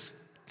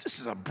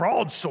is a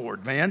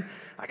broadsword, man.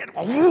 I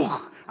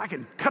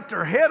can cut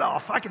their head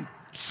off. I can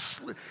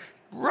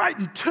right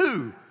in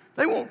two.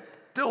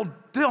 They'll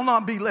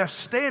not be left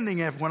standing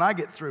when I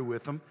get through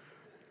with them.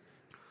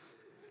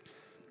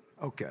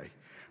 Okay.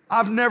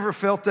 I've never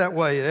felt that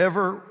way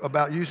ever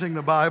about using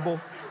the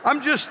Bible. I'm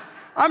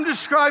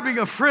describing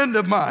a friend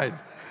of mine.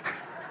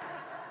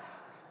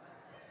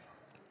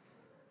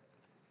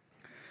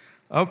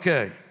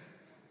 Okay.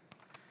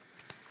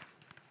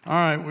 All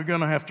right, we're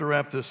going to have to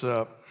wrap this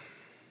up.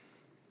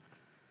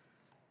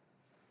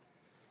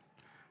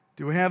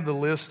 Do we have the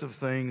list of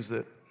things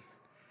that,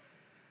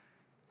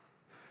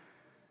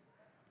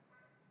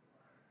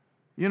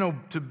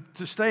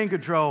 to stay in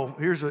control?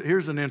 Here's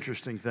an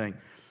interesting thing.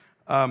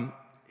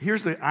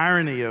 Here's the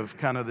irony of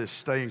kind of this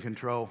stay in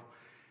control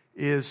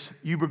is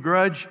you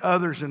begrudge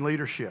others in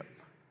leadership.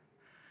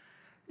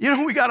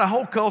 We got a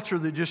whole culture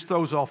that just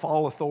throws off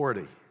all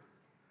authority.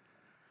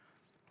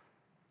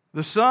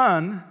 The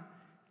Son,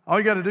 all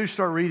you got to do is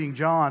start reading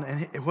John,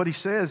 and what he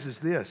says is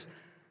this: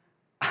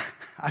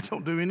 I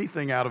don't do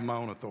anything out of my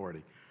own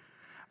authority.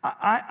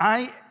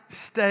 I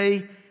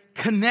stay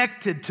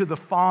connected to the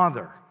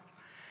Father.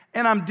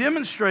 And I'm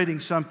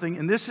demonstrating something,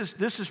 and this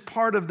is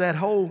part of that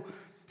whole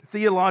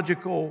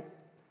theological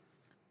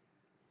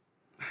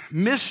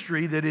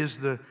mystery that is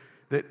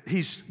that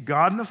He's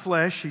God in the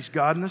flesh, He's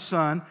God in the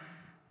Son.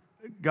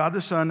 God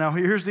the Son. Now,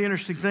 here's the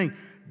interesting thing.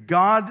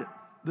 God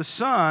the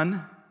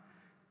Son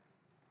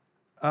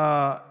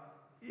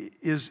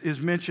is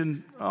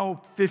mentioned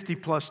 50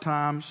 plus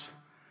times,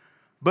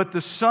 but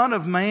the Son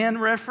of Man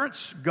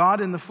reference,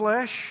 God in the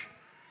flesh,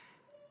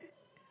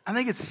 I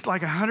think it's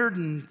like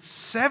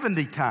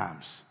 170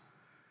 times.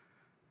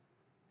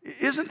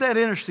 Isn't that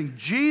interesting?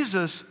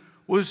 Jesus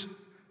was,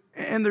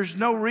 and there's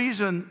no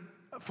reason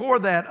for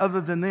that other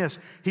than this.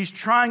 He's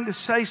trying to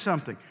say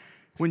something.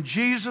 When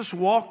Jesus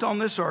walked on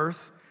this earth,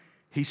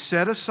 He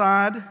set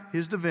aside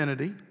His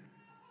divinity,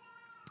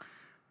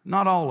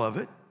 not all of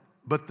it,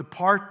 but the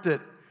part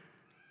that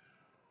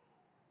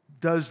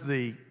does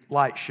the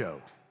light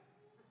show,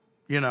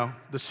 the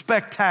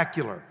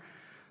spectacular,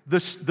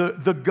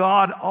 the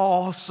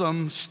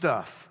God-awesome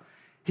stuff.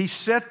 He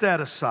set that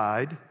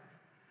aside,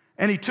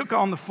 and He took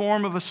on the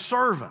form of a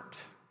servant.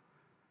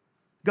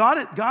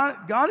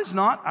 God is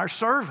not our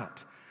servant,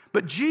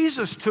 but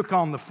Jesus took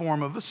on the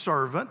form of a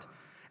servant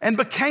and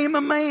became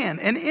a man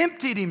and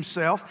emptied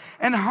Himself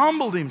and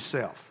humbled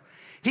Himself.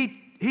 He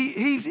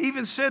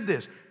even said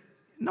this: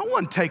 no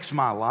one takes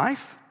my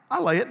life,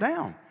 I lay it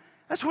down.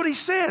 That's what He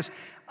says.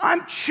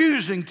 I'm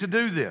choosing to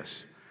do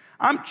this.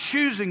 I'm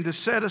choosing to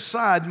set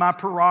aside my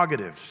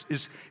prerogatives,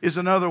 is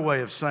another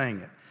way of saying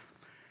it.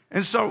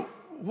 And so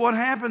what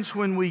happens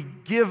when we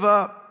give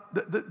up,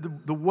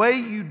 the way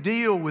you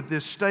deal with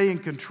this stay in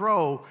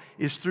control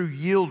is through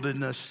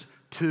yieldedness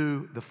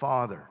to the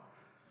Father.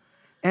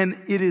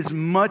 And it is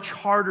much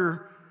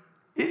harder.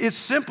 It's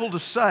simple to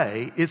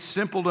say, it's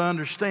simple to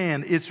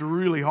understand. It's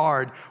really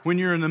hard when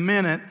you're in the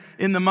moment,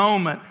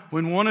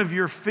 when one of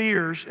your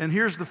fears, and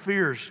here's the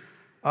fears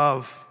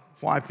of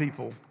why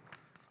people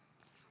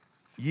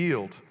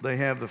yield. They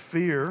have the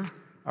fear,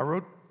 I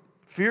wrote,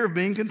 fear of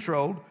being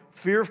controlled,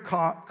 fear of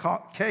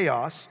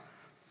chaos,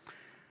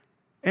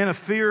 and a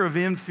fear of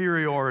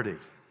inferiority.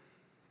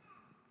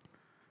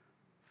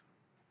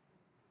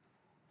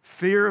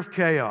 Fear of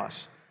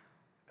chaos.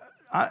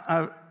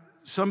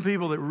 Some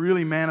people that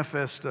really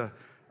manifest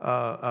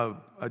a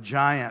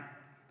giant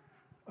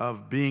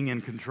of being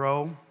in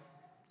control,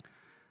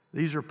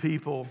 these are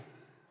people,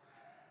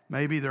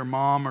 maybe their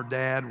mom or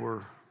dad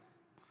were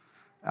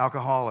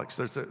alcoholics.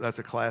 That's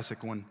a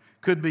classic one.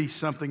 Could be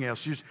something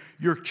else.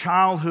 Your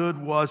childhood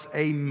was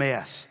a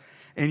mess,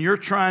 and you're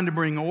trying to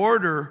bring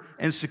order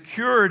and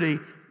security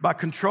by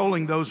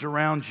controlling those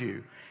around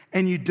you.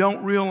 And you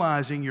don't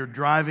realizing you're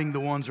driving the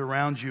ones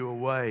around you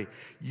away.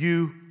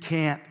 You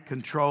can't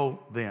control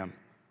them.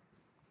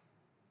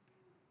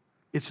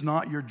 It's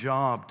not your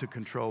job to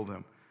control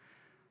them.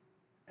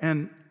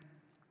 And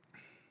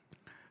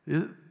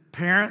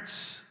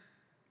parents,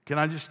 can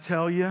I just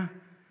tell you,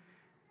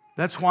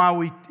 that's why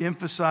we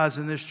emphasize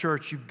in this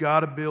church, you've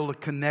got to build a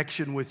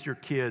connection with your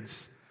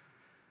kids.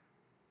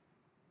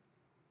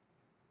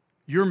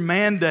 Your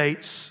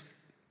mandates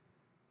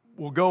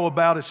will go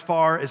about as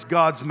far as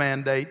God's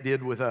mandate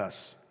did with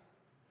us.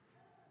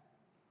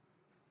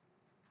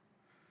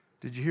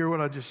 Did you hear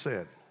what I just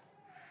said?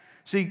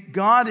 See,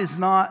 God is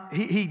not,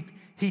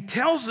 He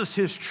tells us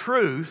His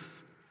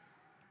truth,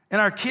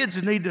 and our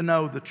kids need to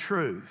know the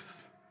truth.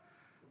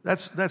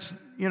 That's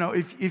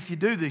if you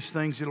do these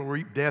things, it'll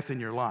reap death in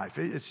your life.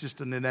 It's just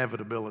an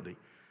inevitability.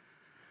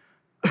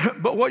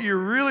 But what you're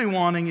really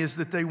wanting is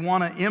that they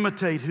want to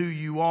imitate who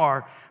you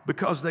are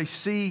because they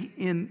see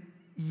in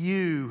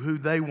you who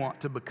they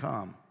want to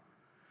become.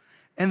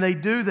 And they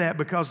do that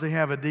because they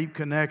have a deep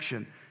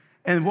connection.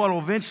 And what will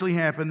eventually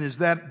happen is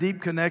that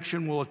deep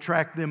connection will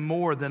attract them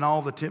more than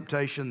all the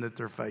temptation that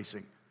they're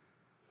facing.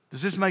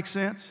 Does this make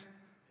sense?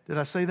 Did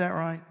I say that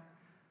right?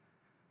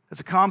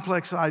 It's a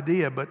complex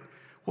idea, but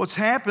what's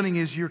happening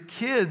is your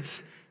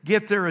kids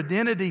get their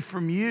identity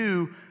from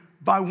you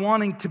by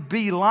wanting to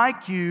be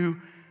like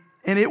you,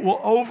 and it will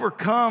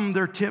overcome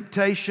their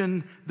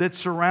temptation that's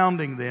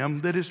surrounding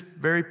them that is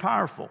very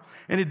powerful.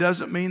 And it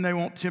doesn't mean they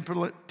won't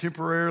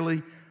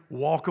temporarily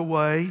walk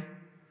away,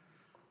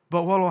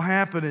 but what will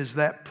happen is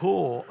that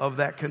pull of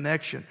that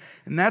connection.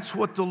 And that's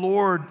what the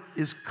Lord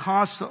is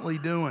constantly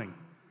doing.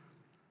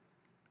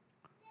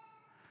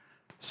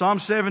 Psalm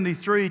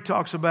 73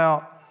 talks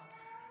about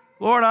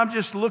Lord, I'm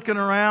just looking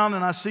around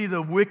and I see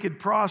the wicked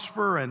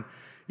prosper and,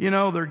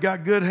 they've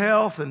got good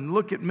health, and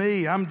look at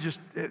me.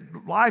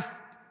 Life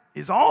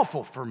is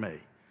awful for me.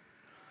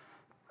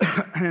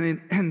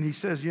 and he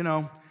says,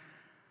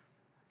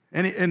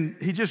 and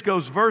he just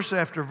goes verse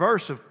after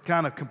verse of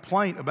kind of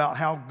complaint about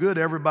how good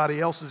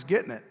everybody else is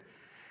getting it.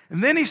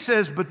 And then he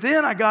says, but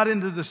then I got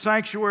into the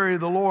sanctuary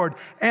of the Lord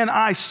and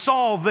I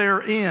saw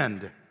their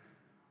end.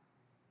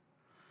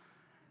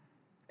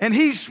 And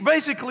he's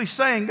basically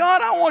saying,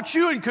 God, I want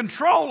you in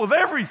control of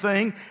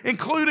everything,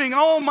 including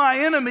all my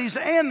enemies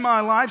and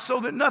my life,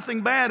 so that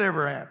nothing bad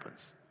ever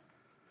happens.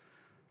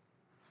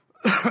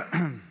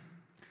 And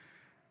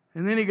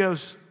then he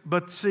goes,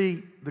 but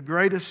see, the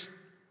greatest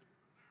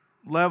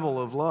level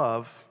of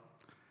love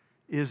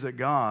is that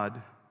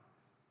God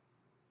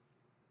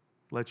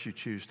lets you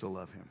choose to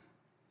love him.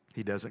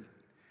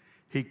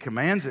 He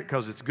commands it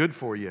because it's good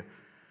for you,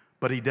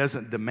 but he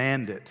doesn't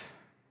demand it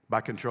by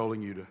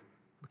controlling you to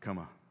become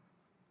a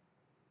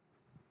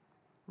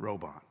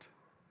robot.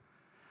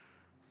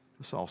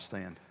 Let's all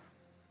stand.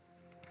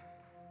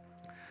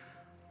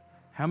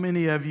 How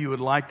many of you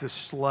would like to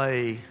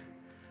slay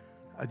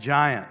a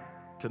giant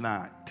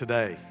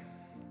today?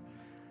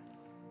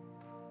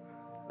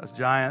 A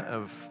giant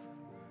of,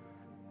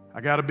 I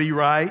got to be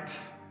right.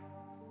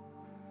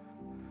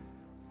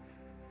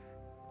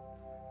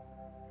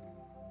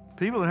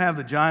 People that have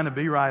the giant of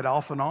be right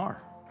often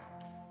are.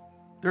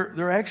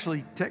 They're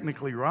actually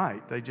technically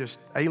right. They just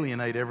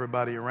alienate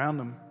everybody around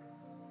them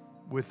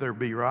with their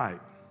be right.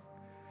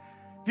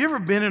 Have you ever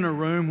been in a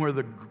room where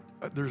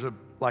there's a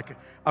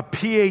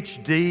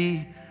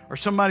PhD or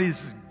somebody's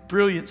a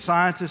brilliant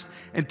scientist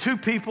and two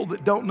people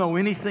that don't know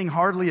anything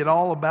hardly at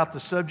all about the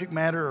subject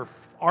matter are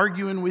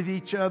arguing with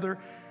each other,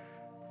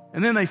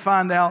 and then they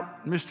find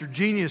out Mr.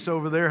 Genius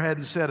over there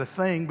hadn't said a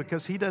thing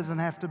because he doesn't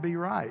have to be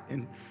right,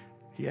 and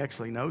he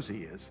actually knows he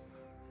is.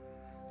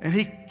 And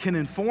he can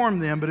inform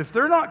them, but if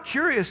they're not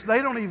curious,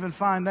 they don't even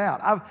find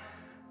out.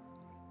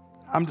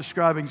 I'm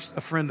describing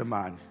a friend of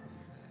mine.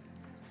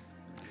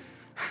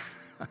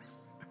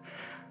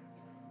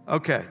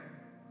 Okay,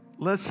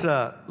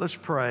 let's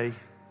pray.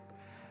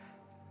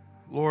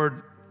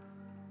 Lord,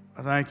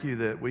 I thank you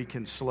that we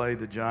can slay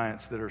the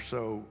giants that are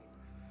so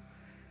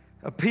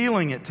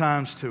appealing at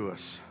times to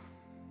us.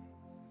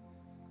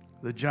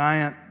 The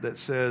giant that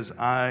says,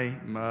 I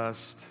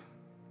must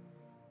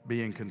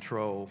be in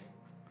control,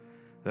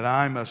 that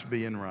I must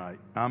be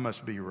I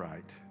must be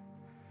right.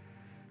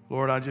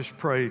 Lord, I just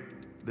pray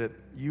that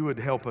you would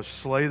help us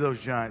slay those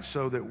giants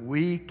so that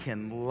we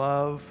can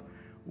love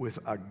with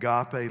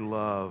agape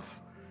love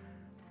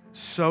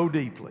so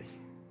deeply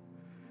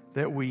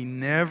that we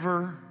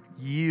never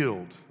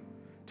yield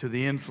to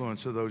the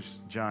influence of those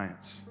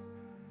giants.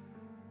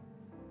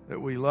 That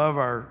we love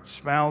our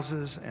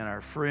spouses and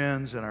our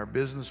friends and our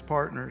business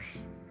partners,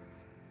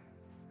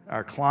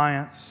 our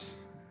clients,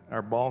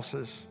 our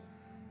bosses,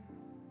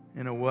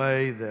 in a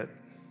way that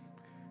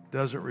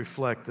doesn't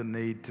reflect the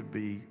need to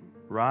be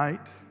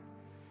right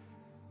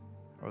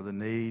or the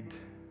need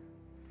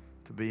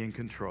to be in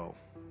control.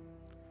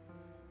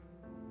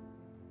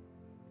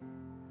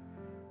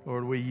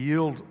 Lord, we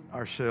yield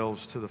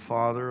ourselves to the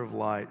Father of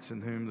lights,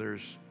 in whom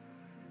there's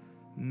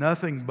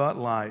nothing but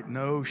light,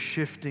 no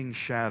shifting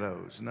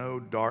shadows, no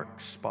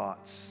dark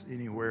spots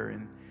anywhere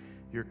in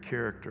your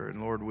character.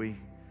 And Lord, we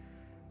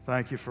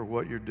thank you for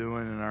what you're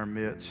doing in our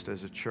midst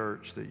as a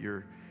church, that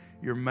you're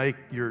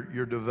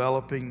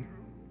developing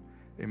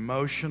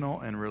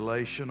emotional and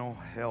relational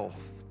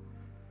health,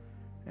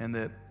 and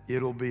that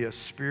it'll be a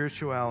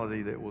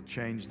spirituality that will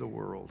change the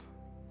world.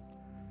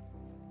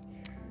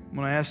 I'm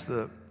going to ask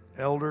the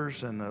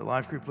elders and the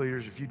life group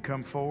leaders if you'd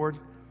come forward.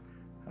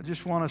 I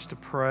just want us to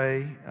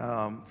pray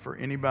for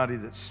anybody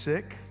that's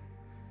sick,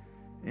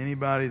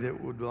 anybody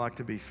that would like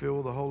to be filled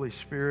with the Holy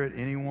Spirit,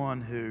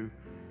 anyone who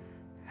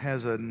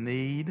has a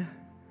need.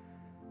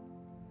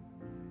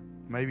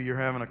 Maybe you're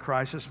having a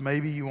crisis.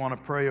 Maybe you want to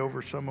pray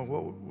over some of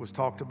what was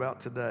talked about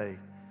today.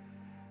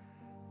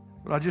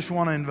 But I just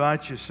want to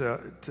invite you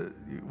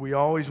we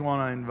always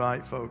want to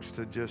invite folks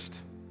to just,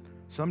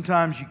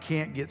 sometimes you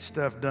can't get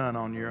stuff done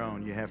on your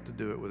own. You have to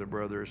do it with a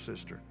brother or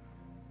sister.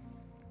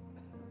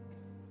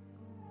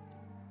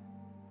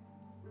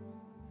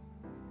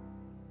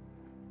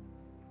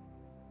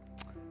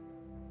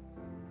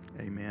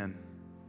 Amen.